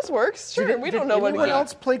 this works. Sure, we don't know what anyone it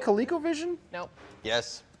else play ColecoVision? Nope.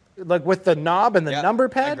 Yes. Like with the knob and the Yeah. number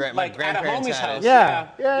My pad? my Like at a grandparents homie's had it. house.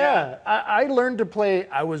 Yeah. I learned to play,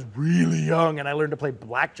 I was really young, and I learned to play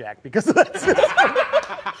blackjack because of that system.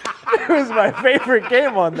 It was my favorite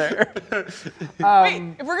game on there.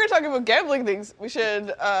 Wait, if we're gonna talk about gambling things, we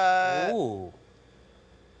should Ooh.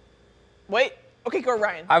 wait. Okay, go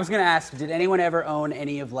Ryan. I was going to ask, did anyone ever own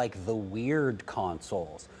any of like the weird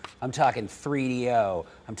consoles? I'm talking 3DO.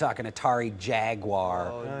 I'm talking Atari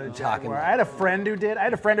Jaguar. I'm talking. I had a friend who did. I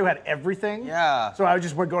had a friend who had everything. Yeah. So I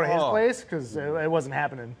just would go to his Oh. place because it wasn't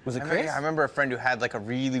happening. Was it I Chris? remember a friend who had like a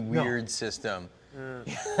really weird system.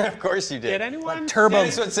 Of course you did. Did anyone? Turbo,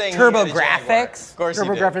 That's what's saying Turbo he had a Jaguar. Graphics. Of course you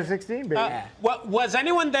did. TurboGrafx 16, baby. What, was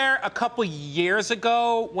anyone there a couple years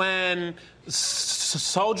ago when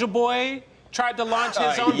Soulja Boy tried to launch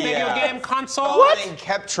his own video game console? What?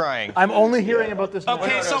 Kept trying. I'm only hearing about this.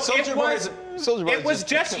 Okay, now. so Soulja it was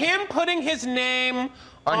just him putting his name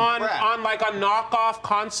On crap. on like a knockoff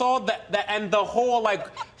console that and the whole like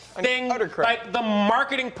thing, utter crap. like the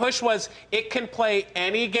marketing push was it can play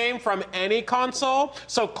any game from any console.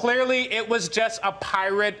 So clearly it was just a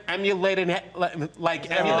pirate emulated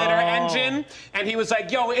emulator engine, and he was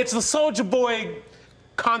like, "Yo, it's the Soulja Boy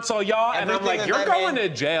console, y'all," and I'm Everything like, that "You're that going man- to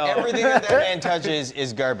jail." Everything that man touches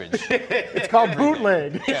is garbage. It's called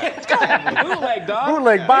bootleg. Bootleg, dog.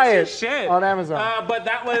 Bootleg, buy It's it your shit. on Amazon. But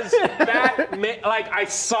like I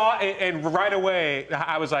saw it, and right away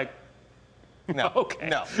I was like, No. Okay.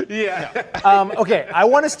 No. Yeah. Okay, I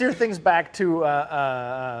want to steer things back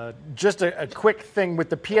to just a quick thing with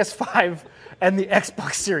the PS5 and the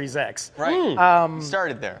Xbox Series X. Right.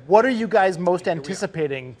 Started there. What are you guys most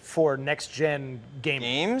anticipating for next-gen gaming?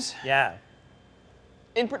 Games? Yeah.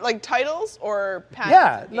 Like titles or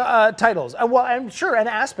patents? Yeah, titles. Well, I'm sure, and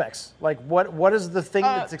aspects. Like, what is the thing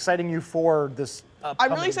that's exciting you for this?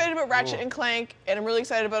 I'm really excited about Ratchet and Clank, and I'm really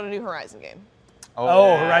excited about a new Horizon game.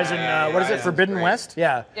 Oh, Horizon. What is it? Horizon's Forbidden great. West?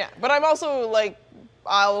 Yeah. Yeah, but I'm also like,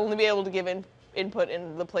 I'll only be able to give input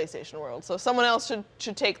in the PlayStation world, so someone else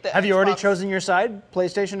should take the. Have you already Xbox. chosen your side?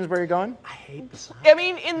 PlayStation is where you're going? I hate the song. I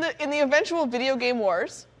mean, in the eventual video game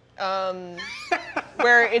wars,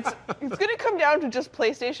 where it's gonna come down to just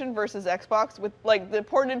PlayStation versus Xbox. With like the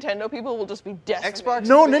poor Nintendo people will just be decimated. Xbox?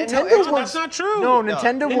 No, And Nintendo Xbox- will. That's not true. No,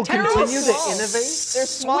 Nintendo will Nintendo's continue to small. innovate. They're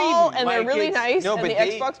small and they're like, really it's- nice, No, and but the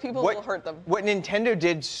Xbox people will hurt them. What Nintendo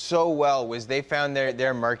did so well was they found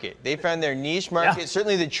their market. They found their niche market, Yeah.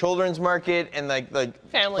 certainly the children's market, and like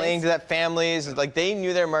Families. playing to that families. Like they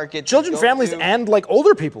knew their market. Children, families, and like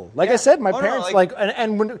older people. Like I said, my Oh, no, parents like-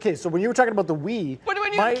 and when okay, so when you were talking about the Wii, But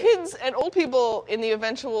when you my- have kids and old people in the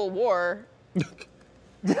eventual war,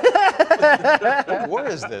 What war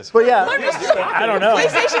is this? but yeah, I'm just- I don't know.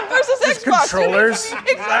 PlayStation versus Xbox. controllers.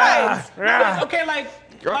 It's fine.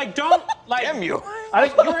 Okay, don't like. Damn you.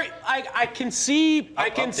 I can see down,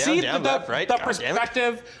 the, down, the, left, right. the God damn it.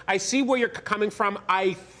 perspective. I see where you're coming from.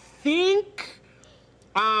 I think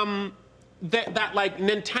that like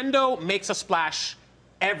Nintendo makes a splash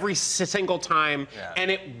every single time, Yeah.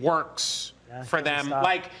 and it works for them. stop.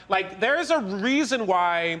 Like there's a reason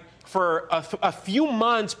why for a few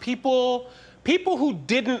months people who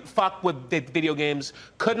didn't fuck with video games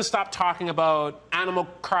couldn't stop talking about Animal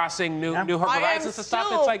Crossing, New I am Horizons and stuff.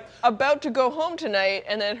 still It's like about to go home tonight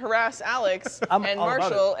and then harass Alex I'm and all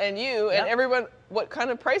about Marshall and you and Yeah. everyone. What kind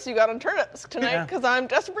of price you got on turnips tonight? Yeah. Because I'm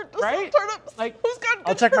desperate to Right? sell turnips. Like- Who's got I'll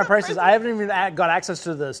good check my turnip prices. I haven't even got access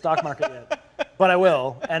to the stock market yet, but I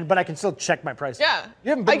will. But I can still check my prices. Yeah. You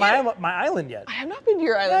haven't been I to get my island yet. I have not been to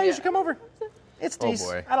your island Yeah, yet. you should come over. It's decent.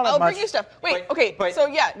 boy. I don't have I'll much. bring you stuff. Wait, But- okay. but- So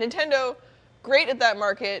yeah, Nintendo, great at that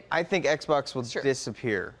market. I think Xbox will Sure.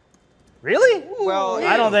 disappear. Really? Well,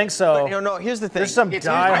 I don't think so. But, no. Here's the thing. There's some It's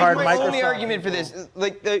diehard my only Microsoft. argument for this,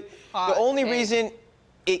 like the Hot only take. reason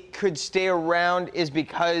it could stay around is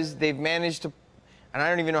because they've managed to, and I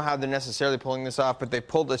don't even know how they're necessarily pulling this off, but they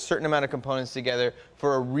pulled a certain amount of components together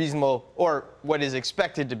for a reasonable, or what is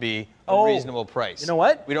expected to be a reasonable price. You know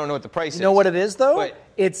what? We don't know what the price is. You know what it is though? But,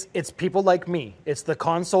 It's people like me. It's the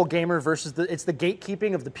console gamer versus it's the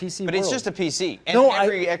gatekeeping of the PC but world. it's just a PC, and no,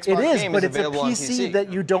 every Xbox it is, game but is it's a available on PC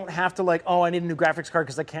that you don't have to like. Oh, I need a new graphics card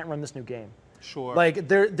because I can't run this new game. Sure. Like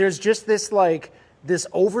there's just this like this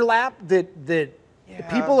overlap that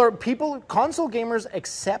console gamers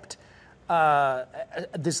accept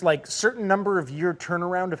this like certain number of year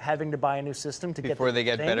turnaround of having to buy a new system to Before get they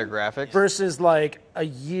get better graphics? versus like a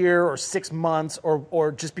year or 6 months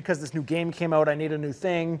or just because this new game came out I need a new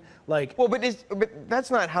thing like. Well, but that's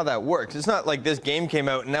not how that works. It's not like this game came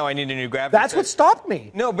out and now I need a new graphics That's card. what stopped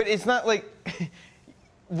me. No, but it's not like.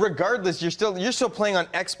 Regardless, you're still playing on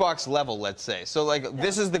Xbox level, let's say. So like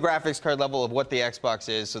this is the graphics card level of what the Xbox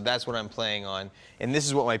is, so that's what I'm playing on, and this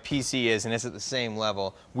is what my PC is, and it's at the same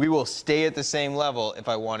level. We will stay at the same level if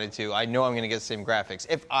I wanted to. I know I'm going to get the same graphics.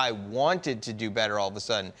 If I wanted to do better, all of a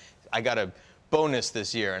sudden, I got a bonus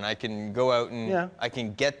this year, and I can go out and I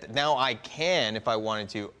can get. Now I can, if I wanted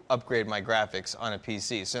to, upgrade my graphics on a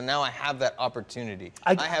PC. So now I have that opportunity.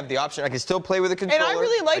 I have the option. I can still play with a controller. And I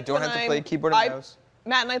really like I don't when have to play keyboard and mouse.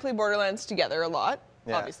 Matt and I play Borderlands together a lot,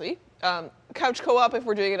 Yeah. obviously. Couch co-op if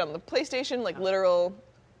we're doing it on the PlayStation, like literal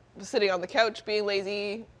sitting on the couch, being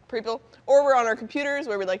lazy people. Or we're on our computers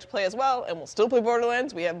where we like to play as well, and we'll still play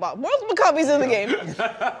Borderlands. We have bought multiple copies of the game.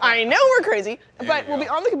 I know we're crazy, but we'll be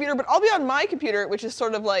on the computer, but I'll be on my computer, which is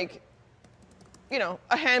sort of like, you know,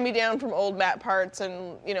 a hand-me-down from old Matt parts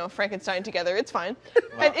and, you know, Frankenstein together. It's fine.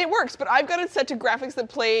 And it works, but I've got it set to graphics that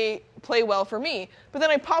play well for me. But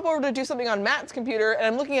then I pop over to do something on Matt's computer, and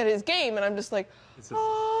I'm looking at his game, and I'm just like,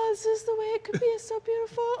 oh, is this the way it could be? It's so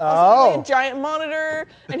beautiful. Also, like a giant monitor,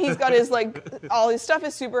 and he's got his, like, all his stuff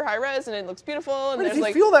is super high-res, and it looks beautiful. And But if there's, you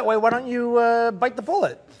like, feel that way, why don't you bite the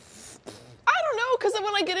bullet? I don't know, because then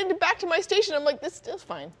when I get back to my station, I'm like, this is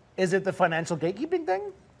fine. Is it the financial gatekeeping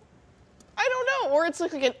thing? I don't know, or it's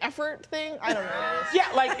like an effort thing. I don't know what it is. yeah,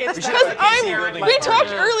 like it's Because we talked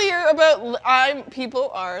earlier about people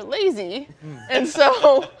are lazy, and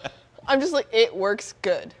so I'm just like, it works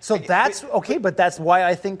good. So that's okay, but that's why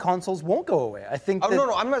I think consoles won't go away. I think. Oh,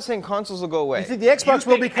 no, I'm not saying consoles will go away. I think the Xbox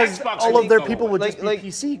will think because Xbox all will of their go people away. would just be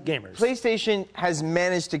PC gamers. PlayStation has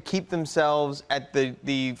managed to keep themselves at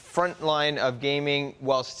the front line of gaming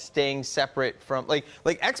while staying separate from like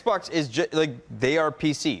Xbox is just like they are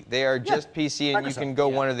PC. They are just PC, and you can go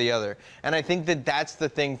one or the other. And I think that that's the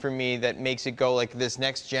thing for me that makes it go like this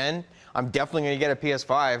next gen. I'm definitely going to get a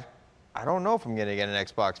PS5. I don't know if I'm going to get an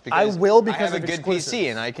Xbox because I will because I have of a good exclusives.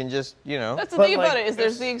 PC and I can just, That's the But, thing like, about it is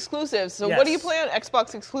there's the exclusives. So Yes. what do you play on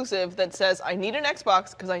Xbox exclusive that says I need an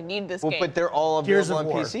Xbox because I need this Well, game? but they're all Gears available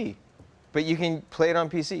of on War. PC. But you can play it on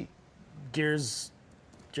PC. Gears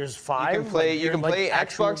 5. You can play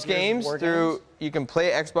actual Xbox Gears of games War through. games? You can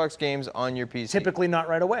play Xbox games on your PC. Typically not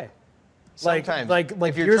right away. Sometimes. like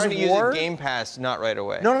if you're Gears trying of to War. use a Game Pass, not right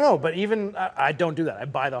away. No. But even I don't do that. I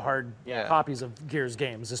buy the hard Yeah. copies of Gears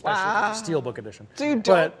games, especially Wow. the Steelbook edition. so you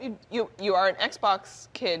But- don't you are an Xbox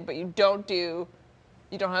kid, but you don't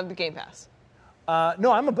have the Game Pass.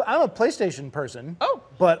 No, I'm a PlayStation person. Oh.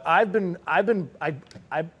 But I've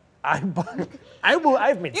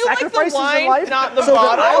made You like the sacrifices wine, in life not the so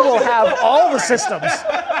that I bottle? will have all the systems.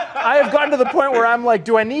 I have gotten to the point where I'm like,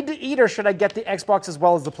 do I need to eat or should I get the Xbox as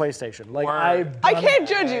well as the PlayStation? Like Word. I can't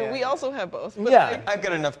judge you. We also have both. But Yeah. I've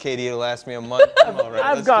got enough KD to last me a month. I'm all right.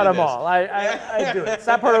 I've Let's got do them this. all. I do it.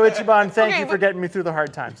 Sapporo Ichiban, thank Okay, you for but- getting me through the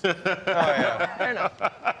hard times. Fair enough.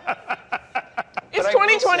 It's I will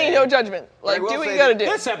 2020, say- no judgment. Like, will do what say you gotta that do.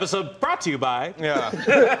 This episode brought to you by. Yeah.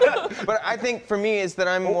 But I think for me is that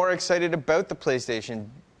I'm more excited about the PlayStation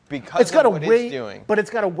because It's got of a what way, it's doing. but it's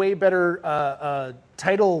got a way better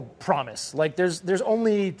title promise. Like there's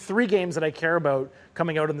only 3 games that I care about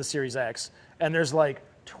coming out in the Series X, and there's like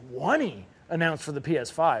 20 announced for the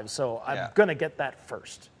PS5. So I'm Yeah. gonna get that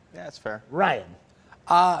first. Yeah, that's fair. Ryan,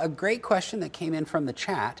 A great question that came in from the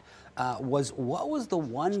chat was, what was the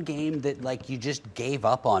one game that like you just gave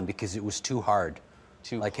up on because it was too hard?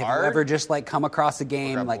 Have you hard? ever just like come across a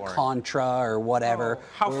game got like boring. Contra or whatever?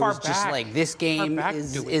 how where it far was just back? like this How far game back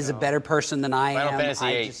is do we a go? better person than I Final am. Fantasy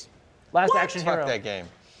I VIII. just- last action Fuck hero. that game.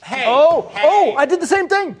 Hey. Oh, I did the same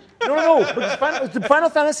thing. No. Because Final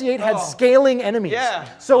Fantasy VIII had scaling enemies. Yeah.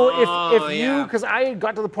 So if you, yeah. because I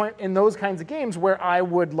got to the point in those kinds of games where I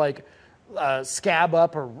would like scab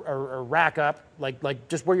up or rack up, like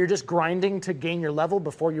just where you're just grinding to gain your level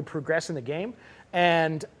before you progress in the game.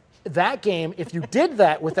 And that game, if you did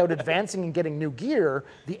that without advancing and getting new gear,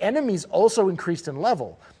 the enemies also increased in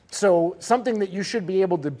level. So something that you should be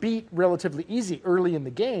able to beat relatively easy early in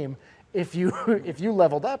the game, if you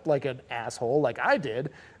leveled up like an asshole like I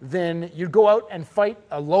did, then you'd go out and fight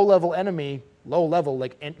a low-level enemy,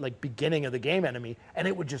 like beginning of the game enemy, and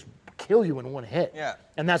it would just kill you in one hit. Yeah.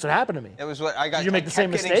 And that's what happened to me. It was what I got. Did you make I the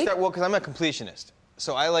same kept getting mistake? Well, because I'm a completionist.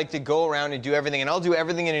 So I like to go around and do everything, and I'll do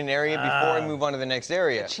everything in an area before I move on to the next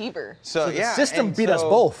area. Achiever. So, the yeah, system and beat us so-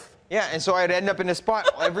 both. Yeah, and so I'd end up in a spot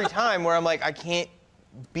every time where I'm like, I can't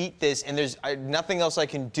beat this, and there's nothing else I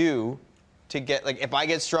can do to get, like, if I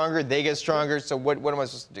get stronger, they get stronger, so what am I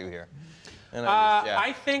supposed to do here? And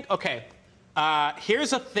I think, okay,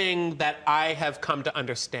 here's a thing that I have come to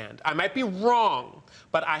understand. I might be wrong,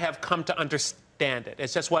 but I have come to understand it.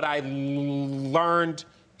 It's just what I learned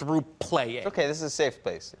through playing. Okay, this is a safe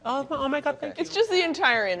place. Oh my God, thank you. It's just the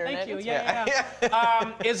entire internet. Thank you. It's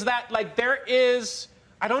Yeah. Is that like there is?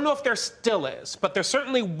 I don't know if there still is, but there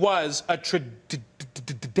certainly was a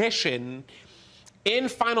tradition in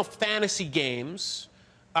Final Fantasy games.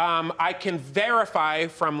 I can verify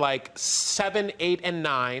from like 7, 8, and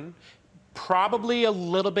 9, probably a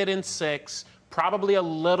little bit in 6, probably a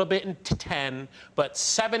little bit in 10, but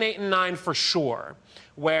 7, 8, and 9 for sure,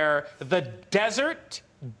 where the desert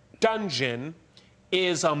dungeon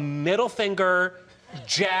is a middle finger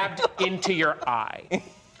jabbed into your eye.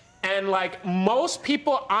 And like most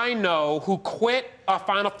people I know who quit a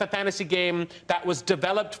Final Fantasy game that was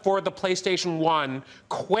developed for the PlayStation 1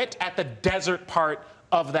 quit at the desert part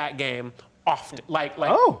of that game often, like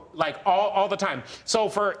all the time. So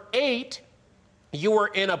for 8, you were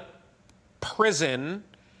in a prison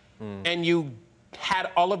and you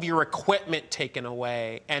had all of your equipment taken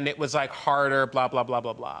away, and it was like harder, blah, blah, blah,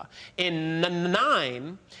 blah, blah. In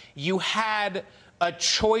 9, you had a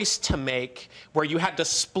choice to make where you had to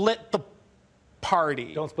split the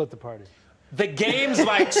party. Don't split the party. The game's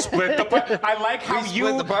like split the party. I like how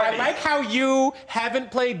split the party. I like how you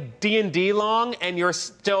haven't played D&D long and you're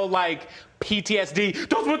still like PTSD.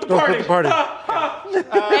 Don't split the party. split the party.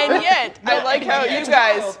 And yet, I like how you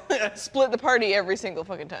guys split the party every single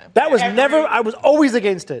fucking time. That was I was always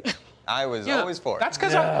against it. I was Yeah, always for it. That's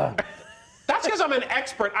because That's because I'm an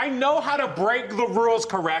expert. I know how to break the rules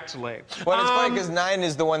correctly. Well, it's funny because 9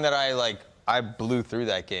 is the one that I blew through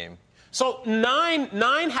that game. So 9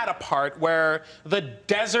 had a part where the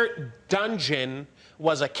desert dungeon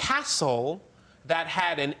was a castle that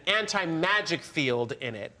had an anti-magic field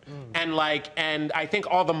in it. And I think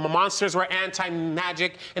all the monsters were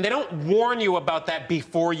anti-magic, and they don't warn you about that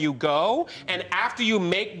before you go. And after you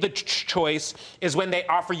make the choice is when they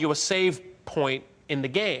offer you a save point in the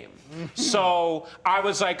game. So I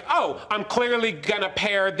was like, oh, I'm clearly gonna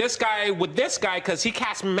pair this guy with this guy because he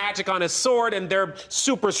casts magic on his sword and they're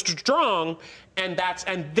super strong. And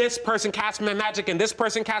this person casts magic and this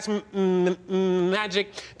person casts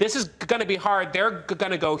magic. This is gonna be hard. They're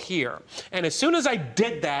gonna go here. And as soon as I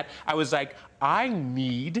did that, I was like, I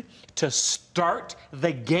need to start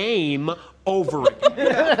the game over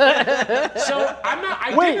again. So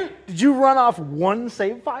did you run off one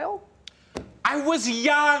save file? I was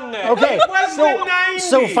young. Okay, It was the 90s.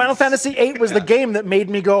 so Final Fantasy VIII was the game that made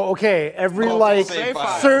me go, okay, every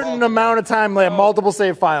certain amount of time, multiple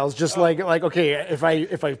save files. Just like okay, if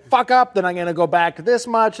I fuck up, then I'm gonna go back this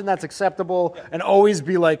much, and that's acceptable, and always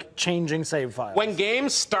be changing save files. When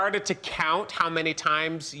games started to count how many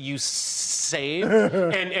times you save,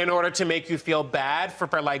 and in order to make you feel bad for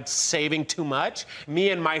saving too much,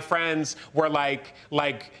 me and my friends were like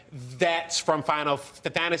vets from Final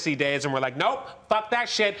Fantasy days, and we're like, nope, fuck that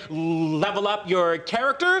shit. Level up your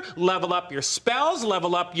character, level up your spells,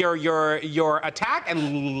 level up your attack,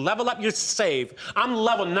 and level up your save. I'm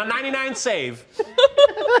level 99 save.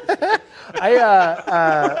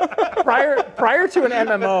 Prior to an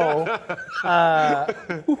MMO,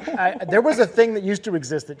 there was a thing that used to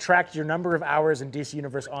exist that tracked your number of hours in DC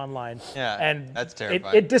Universe Online. Yeah, and that's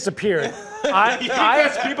terrifying. It disappeared.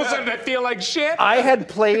 People started to feel like shit. I had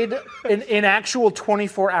played in actual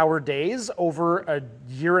 24-hour days over a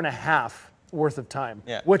year and a half worth of time,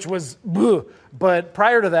 which was bleh. But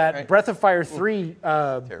prior to that, Breath of Fire 3,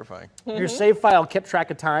 terrifying. Your save file kept track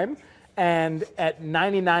of time, and at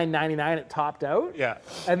 99.99 it topped out. Yeah.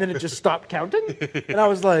 And then it just stopped counting, and I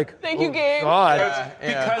was like, Thank you, game. God.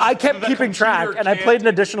 I kept keeping track, and I played an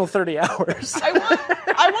additional 30 hours. I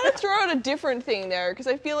want to throw out a different thing there, because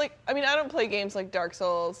I feel like, I don't play games like Dark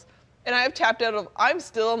Souls, and I've tapped out of, I'm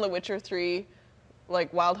still on the Witcher 3,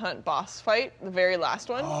 Wild Hunt boss fight, the very last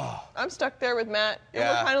one. Oh. I'm stuck there with Matt, and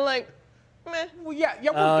we're kind of like, meh. Well, we're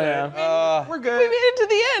good. We're good. We made it to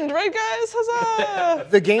the end, right, guys? Huzzah!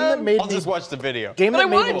 The game that made I'll just watch the video. Game that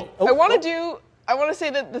made me. I want to say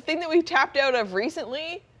that the thing that we tapped out of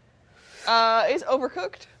recently is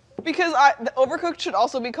Overcooked, because the Overcooked should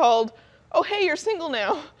also be called, oh hey, you're single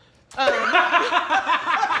now.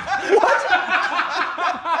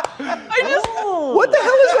 What the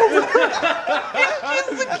hell is Overcooked? It's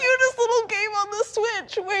the cutest little game on the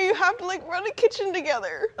Switch where you have to run a kitchen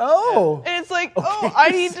together. Oh. And it's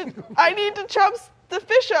I need to chop the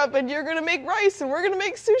fish up, and you're gonna make rice, and we're gonna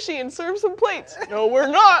make sushi and serve some plates. No, we're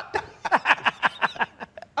not.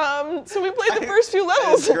 So we played the first few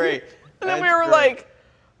levels. That's great. And then we were like,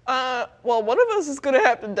 well, one of us is gonna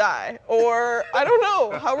have to die, or I don't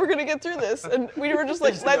know how we're gonna get through this. And we were just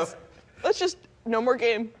like, let's just no more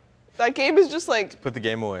game. That game is just put the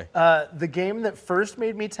game away. The game that first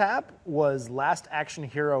made me tap was Last Action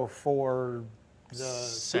Hero for the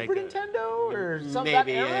Super Nintendo or something that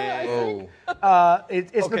era, I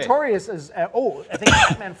think. It's notorious as I think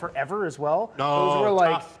Pac-Man Forever as well. No, those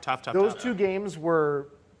were tough. Those two games were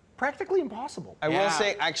practically impossible. I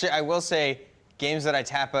will say, games that I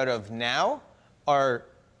tap out of now are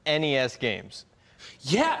NES games.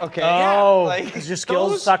 Yeah. Okay. Oh, because your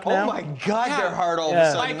skills suck now? Oh my God, they're hard all of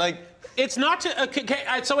a sudden. It's not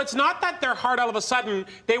so it's not that they're hard all of a sudden.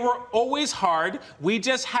 They were always hard. We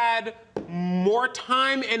just had more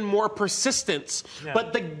time and more persistence. Yeah.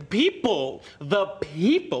 But the people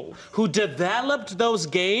who developed those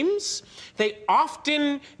games, they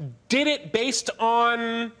often did it based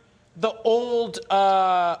on the old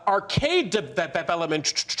arcade development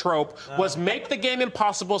trope was make the game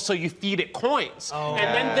impossible so you feed it coins. And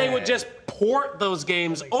then they would just port those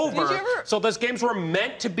games over. So those games were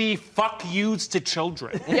meant to be fuck yous to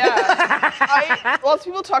children. Yeah. Lots of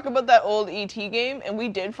people talk about that old E.T. game, and we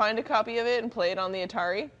did find a copy of it and play it on the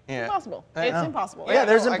Atari. It's impossible. It's impossible. Yeah,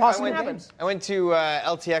 there's impossible games. I went to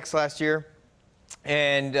LTX last year.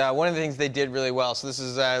 And one of the things they did really well, so this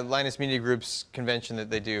is Linus Media Group's convention that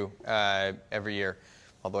they do every year,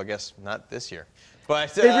 although I guess not this year.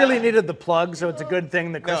 But they really needed the plug, so it's a good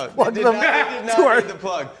thing that Chris plugged them. They did not need the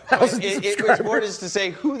plug. It was more just to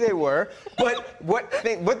say who they were. But what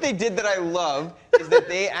they did that I love is that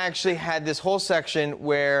they actually had this whole section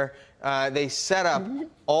where they set up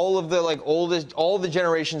all of the all the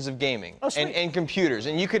generations of gaming and computers,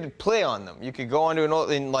 and you could play on them. You could go onto an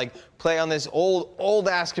old and play on this old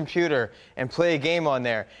ass computer and play a game on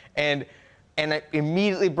there, and it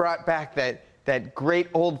immediately brought back that great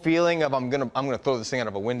old feeling of I'm gonna throw this thing out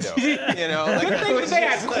of a window. You know, they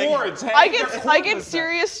had chords. I get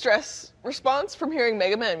serious stress response from hearing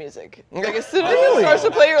Mega Man music. Like as soon as it starts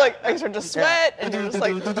to play, you're like, I start to sweat, and you're just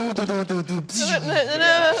like, okay,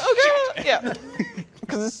 yeah.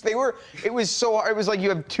 Because it was so hard. It was like you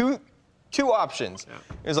have two options. Yeah.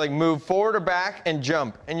 It was like move forward or back and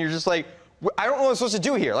jump, and you're just like, I don't know what I'm supposed to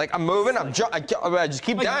do here. Like I'm moving, I just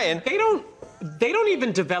keep dying. They don't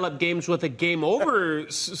even develop games with a game over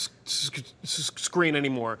screen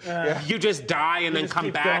anymore. You just die and then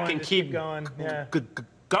come back and keep going.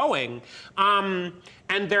 Going. And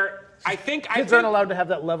I think kids aren't allowed to have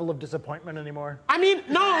that level of disappointment anymore. I mean,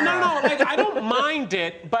 no. Like I don't mind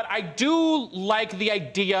it, but I do like the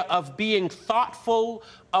idea of being thoughtful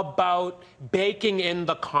about baking in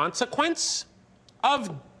the consequence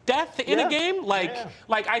of death in a game. Like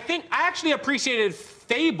I actually appreciated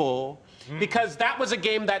Fable. Because that was a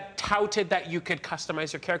game that touted that you could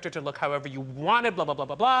customize your character to look however you wanted, blah, blah, blah,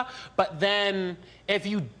 blah, blah. But then if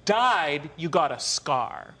you died, you got a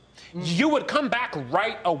scar. You would come back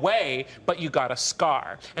right away, but you got a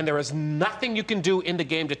scar. And there is nothing you can do in the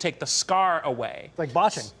game to take the scar away. It's like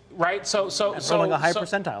botching. Right? So rolling a high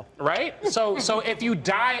percentile. Right? So if you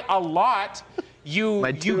die a lot, you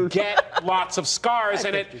get lots of scars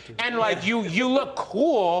and you look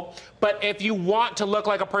cool, but if you want to look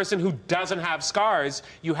like a person who doesn't have scars,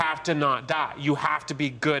 you have to not die. You have to be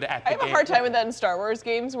good at the game. I have a hard time with that in Star Wars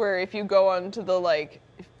games where if you go onto the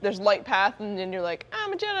there's light path and then you're like,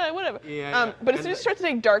 I'm a Jedi, whatever. But as soon as you start to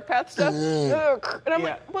take dark path stuff, and I'm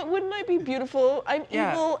like, but wouldn't I be beautiful? I'm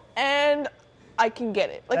evil and I can get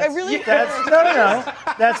it. No.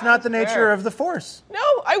 That's not the nature of the Force. No,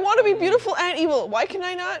 I want to be beautiful and evil. Why can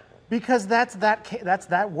I not? Because that's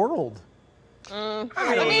that world. I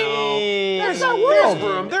mean, there's that world.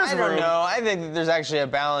 I don't know. I think that there's actually a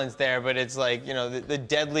balance there, but it's like, the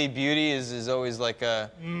deadly beauty is always like a...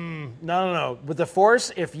 No. With the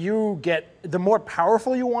Force, if you get... The more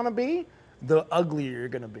powerful you want to be, the uglier you're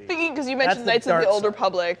going to be. Because you mentioned Knights of the Old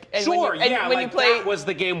Republic. And when you play, that was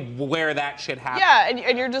the game where that shit happened. Yeah,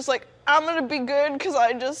 and you're just like, I'm going to be good because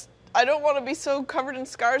I don't want to be so covered in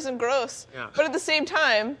scars and gross. Yeah. But at the same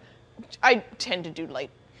time, I tend to do light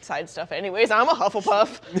side stuff anyways. I'm a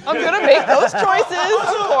Hufflepuff. I'm going to make those choices,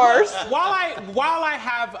 of course. While I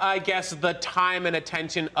have, I guess, the time and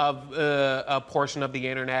attention of a portion of the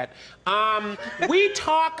internet, we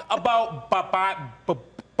talk about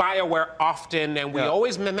BioWare often, and we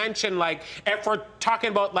always mention, if we're talking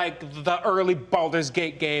about, the early Baldur's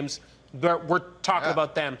Gate games, we're talking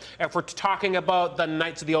about them. If we're talking about the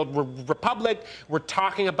Knights of the Old Republic, we're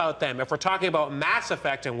talking about them. If we're talking about Mass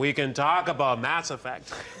Effect, and we can talk about Mass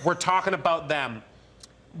Effect, we're talking about them.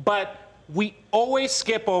 But we always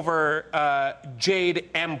skip over Jade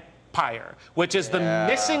Empire, which is the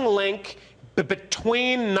missing link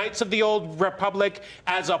between Knights of the Old Republic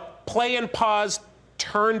as a play and pause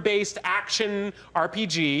turn-based action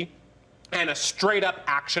RPG and a straight-up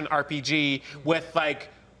action RPG with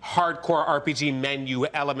hardcore RPG menu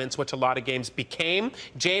elements, which a lot of games became.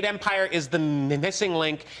 Jade Empire is the missing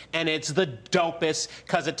link, and it's the dopest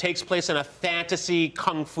because it takes place in a fantasy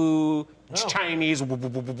kung fu Chinese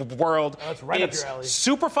world. Oh, it's right up your alley.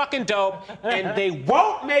 Super fucking dope, and they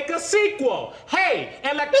won't make a sequel. Hey,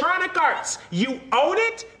 Electronic Arts, you own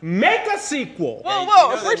it? Make a sequel.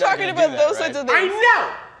 Whoa, if we're talking about those sorts of things. I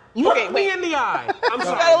know. Look me in the eye. I'm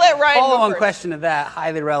sorry. Gotta let Ryan Follow-on question to that,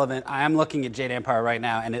 highly relevant. I am looking at Jade Empire right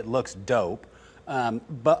now, and it looks dope.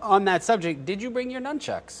 But on that subject, did you bring your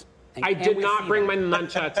nunchucks? And I did not bring my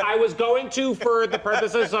nunchucks. I was going to for the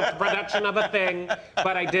purposes of production of a thing,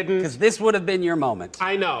 but I didn't. Because this would have been your moment.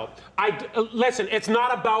 I know. Listen, it's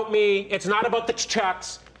not about me. It's not about the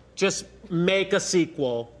chucks. Just make a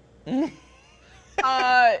sequel. Okay,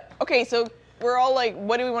 so we're all like,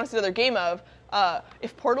 what do we want to see another game of?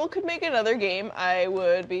 If Portal could make another game, I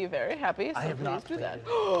would be very happy. So I have not do that.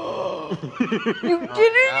 You didn't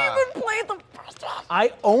even play the first one.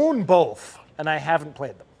 I own both, and I haven't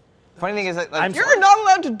played them. Funny thing is that you're not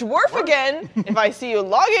allowed to dwarf again if I see you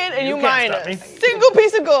log in and you mine a single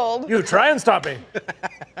piece of gold. You try and stop me.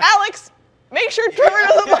 Alex, make sure Trevor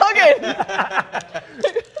doesn't log in.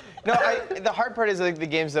 No, the hard part is the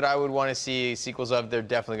games that I would want to see sequels of, they're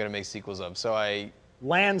definitely going to make sequels of. So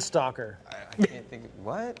Landstalker. I can't think of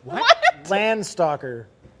what? Landstalker.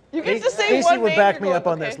 You get to say Casey one would name, back you're me going, up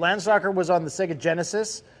on okay. this. Landstalker was on the Sega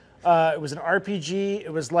Genesis. It was an RPG.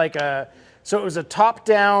 It was like so it was a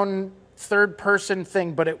top-down third-person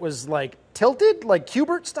thing, but it was like tilted, like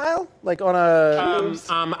Q*bert style, like on a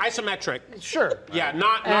isometric. Sure. Yeah,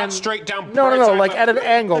 not straight down. No, broadside, like but- at an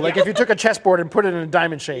angle, like if you took a chessboard and put it in a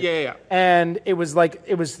diamond shape. Yeah. And it was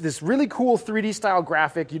this really cool 3D style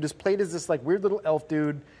graphic. You just played as this like weird little elf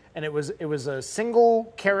dude, and it was a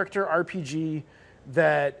single character RPG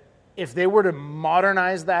that if they were to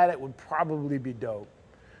modernize that, it would probably be dope.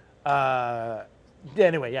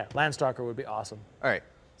 Anyway, yeah, Landstalker would be awesome. All right.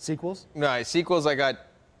 Sequels? No, sequels. I got.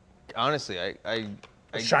 Honestly, I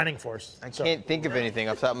Shining Force. I can't think of anything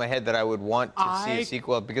off the top of my head that I would want to see a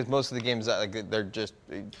sequel of, because most of the games they're just.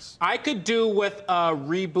 I could do with a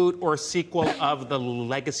reboot or sequel of The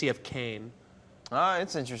Legacy of Kain. Ah,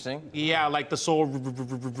 it's interesting. Yeah, like the Soul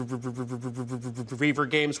Reaver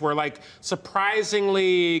games were like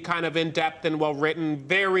surprisingly kind of in depth and well written,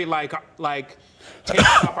 very like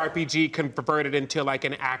tabletop RPG converted into like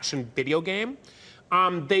an action video game.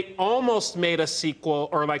 They almost made a sequel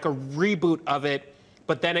or like a reboot of it,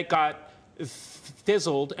 but then it got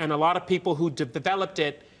fizzled, and a lot of people who developed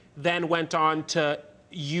it then went on to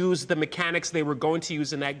use the mechanics they were going to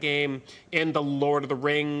use in that game in the Lord of the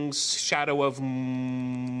Rings Shadow of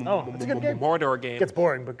it's a good game. Mordor game. Gets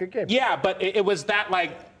boring, but good game. Yeah, but it was that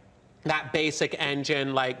basic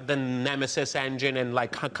engine, like the Nemesis engine and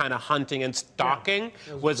like kind of hunting and stalking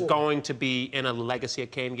was cool. going to be in a Legacy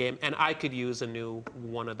of Kain game, and I could use a new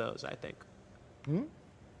one of those, I think.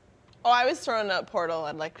 Oh, I was throwing out Portal.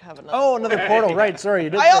 I'd like to have another. Oh, another Portal, right? Sorry, you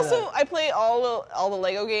did. I say also that. I play all the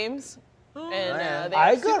Lego games, and they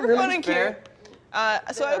I are got super really fun and cute. fair.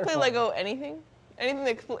 So I would play Lego anything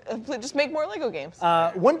that just make more Lego games.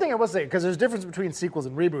 One thing I will say, because there's a difference between sequels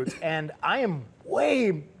and reboots, and I am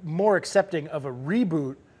way more accepting of a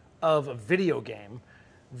reboot of a video game,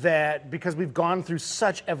 that because we've gone through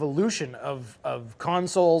such evolution of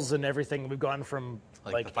consoles and everything, we've gone from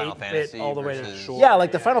Like the like Final 8-bit Fantasy all the way versus- to yeah,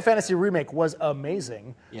 like the Final Fantasy remake was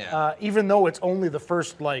amazing. Yeah. Even though it's only the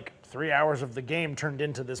first like 3 hours of the game turned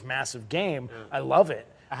into this massive game, I love it.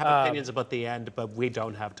 I have opinions about the end, but we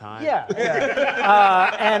don't have time. Yeah.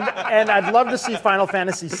 And I'd love to see Final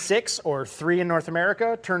Fantasy VI or 3 in North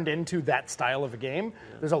America turned into that style of a game.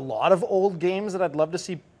 There's a lot of old games that I'd love to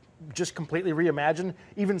see just completely reimagined.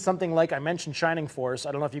 Even something like I mentioned Shining Force.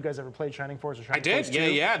 I don't know if you guys ever played Shining Force or Shining Force 2.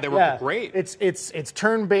 Yeah, they were great. It's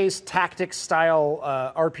turn-based tactics style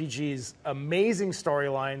RPGs. Amazing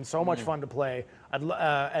storyline, so much fun to play. And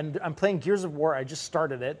I'm playing Gears of War. I just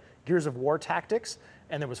started it. Gears of War Tactics.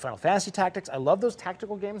 And there was Final Fantasy Tactics. I love those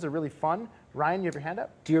tactical games. They're really fun. Ryan, you have your hand up?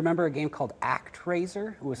 Do you remember a game called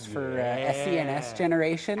ActRaiser? It was for SENS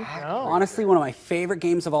generation. Oh. Honestly, one of my favorite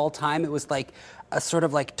games of all time. It was like a sort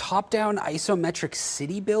of like top-down isometric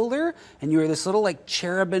city builder, and you were this little like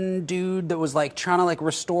cherubim dude that was like trying to like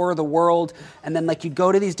restore the world, and then like you'd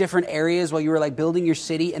go to these different areas while you were like building your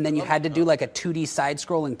city, and then you had to do like a 2D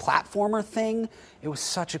side-scrolling platformer thing. It was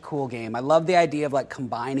such a cool game. I love the idea of like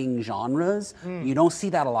combining genres. You don't see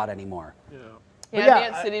that a lot anymore. Yeah, yeah,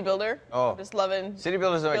 Advanced City Builder. Oh. Just loving City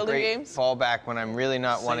Builders are a building great games. fallback when I'm really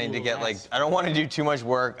not wanting to get like, I don't want to do too much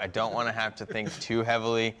work. I don't want to have to think too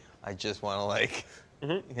heavily. I just want to like,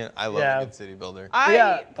 you know, I love a good city builder.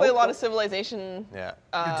 I play a lot of Civilization. Yeah.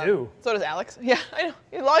 You do? So does Alex. Yeah, I know.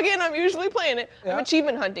 You log in, I'm usually playing it. Yeah. I'm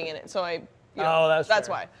achievement hunting in it, so I. You know, Oh, that's fair.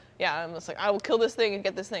 why. Yeah, I'm just like, I will kill this thing and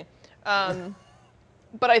get this thing.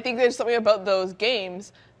 But I think there's something about those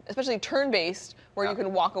games, especially turn-based, where you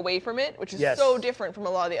can walk away from it, which is Yes. so different from a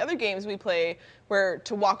lot of the other games we play, where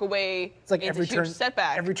to walk away It's like means every a huge turn.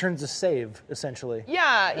 setback. Every turn's a save, essentially.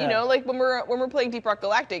 Yeah, Yeah. you know, like when we're playing Deep Rock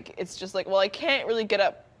Galactic, it's just like, well, I can't really get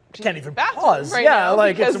up to Can't the even bathroom pause. right Yeah, now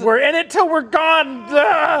like it's because- we're in it till we're gone.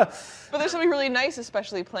 Ugh. But there's something really nice,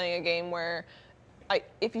 especially playing a game where,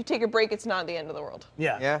 if you take a break, it's not the end of the world.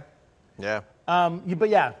 Yeah. Yeah. Yeah. But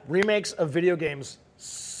yeah, remakes of video games,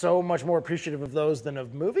 so much more appreciative of those than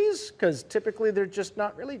of movies, because typically they're just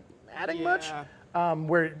not really adding much.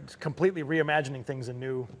 Where completely reimagining things in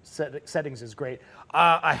new settings is great.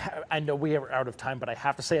 I know we are out of time, but I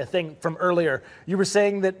have to say a thing from earlier. You were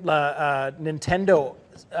saying that Nintendo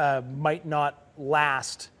might not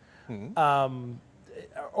last.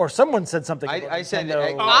 Or someone said something. About I said-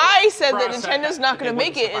 Nintendo. I said that Process. Nintendo's not going It to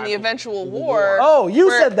make wouldn't it in the survive eventual war. Oh, you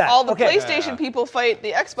where said that. All the Okay. PlayStation people fight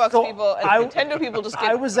the Xbox So people, and I- Nintendo people just I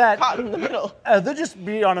get was at- caught in the middle. They'll just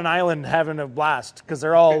be on an island having a blast because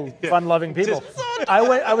they're all fun-loving people. I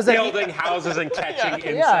was at Building houses and catching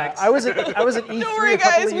insects. yeah, I was at E3 Don't worry, a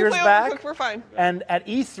couple guys, of we years play back, Overcooked, we're fine. and at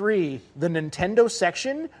E3 the Nintendo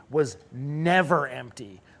section was never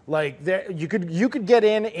empty. Like you could get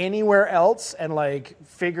in anywhere else and like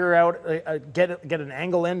figure out get an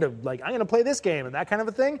angle into like I'm gonna play this game and that kind of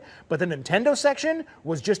a thing. But the Nintendo section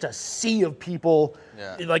was just a sea of people.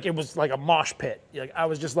 Yeah. Like it was like a mosh pit. Like I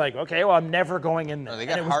was just like, okay, well I'm never going in there. No, they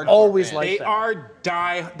got and it was hardcore always fans. like They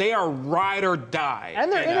that. they are ride or die.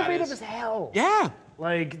 And they're that innovative is- as hell. Yeah.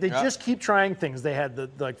 Like they just keep trying things. They had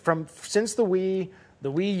since the Wii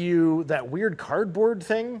U, that weird cardboard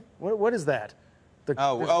thing. What is that?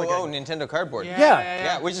 Nintendo Cardboard.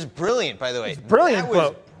 Yeah. Which is brilliant, by the way. Brilliant, That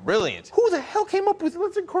was but brilliant. who the hell came up with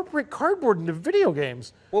let's incorporate cardboard into video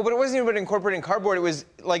games? Well, but it wasn't even about incorporating cardboard. It was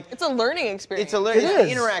like It's a learning experience. It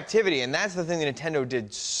is. interactivity, and that's the thing that Nintendo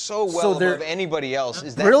did so well So they're- above anybody else.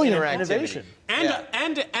 Is that Brilliant interactivity? innovation.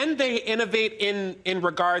 And they innovate in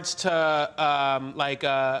regards to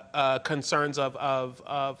concerns of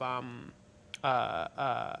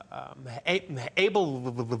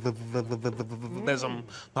ableism,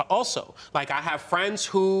 but also like I have friends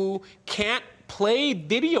who can't play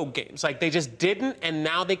video games, like they just didn't, and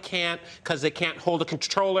now they can't because they can't hold a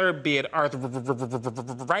controller, be it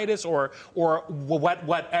arthritis or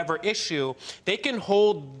whatever issue. They can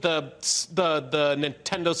hold the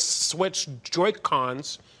Nintendo Switch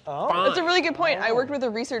Joy-Cons. Fine. That's a really good point. I worked with a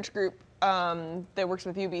research group that works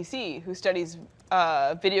with UBC who studies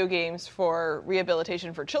video games for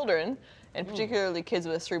rehabilitation for children, and particularly kids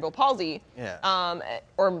with cerebral palsy,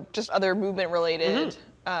 or just other movement-related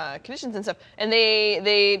conditions and stuff. And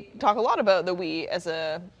they talk a lot about the Wii as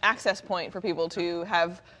a access point for people to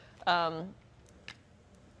have,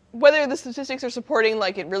 whether the statistics are supporting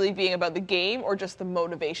like it really being about the game or just the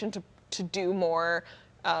motivation to do more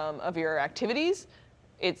of your activities.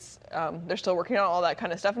 It's they're still working on all that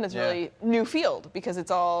kind of stuff, and it's really new field because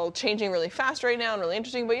it's all changing really fast right now and really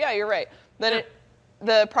interesting. But yeah, you're right.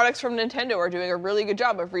 The products from Nintendo are doing a really good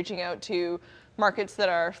job of reaching out to markets that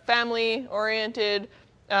are family oriented,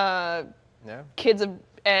 kids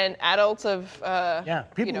and adults of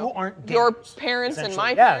people who aren't your gamers, parents and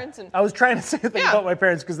my essentially. parents. And I was trying to say a thing about my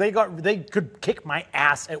parents because they could kick my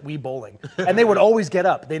ass at Wii bowling, and they would always get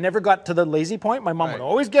up. They never got to the lazy point. My mom would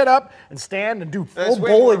always get up and stand and do full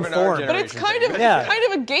bowling form. But it's kind of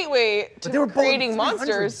a gateway to creating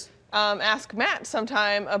monsters. Ask Matt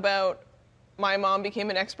sometime about my mom became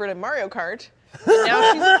an expert at Mario Kart. And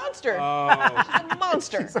now she's a monster. She's a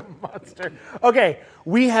monster. She's a monster. Okay,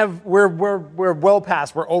 we're well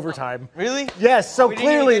past. We're overtime. Really? Yes. So we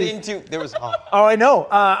clearly, didn't even get into, there was. Oh, I know.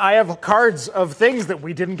 I have cards of things that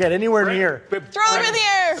we didn't get anywhere near. Throw them in the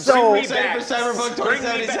air. So Excited for Cyberpunk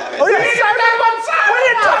 2077. Oh yeah, Cyberpunk. We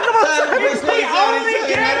didn't talk about Cyberpunk.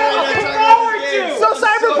 So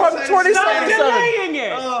Cyberpunk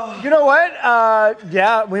 2077. You know what?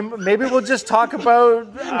 Maybe we'll just talk about.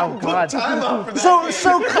 Oh God. So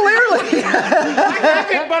clearly. I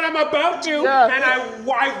haven't, but I'm about to, and I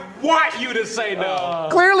want you to say no.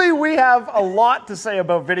 Clearly, we have a lot to say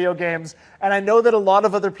about video games, and I know that a lot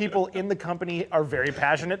of other people in the company are very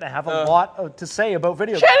passionate and have a lot to say about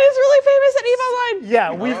video games. Shannon's really famous at EVE Online.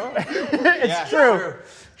 Yeah, it's true.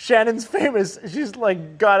 Shannon's famous. She's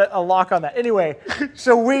like got a lock on that. Anyway,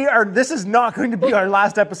 so this is not going to be our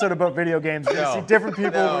last episode about video games. We're going to see different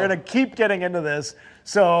people. We're going to keep getting into this.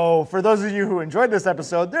 So for those of you who enjoyed this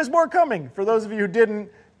episode, there's more coming. For those of you who didn't,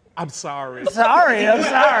 I'm sorry. I'm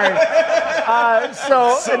sorry.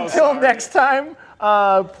 So until next time,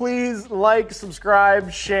 please like,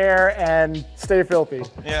 subscribe, share, and stay filthy.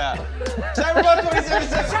 Yeah. Cyberpunk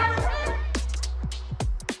 2077.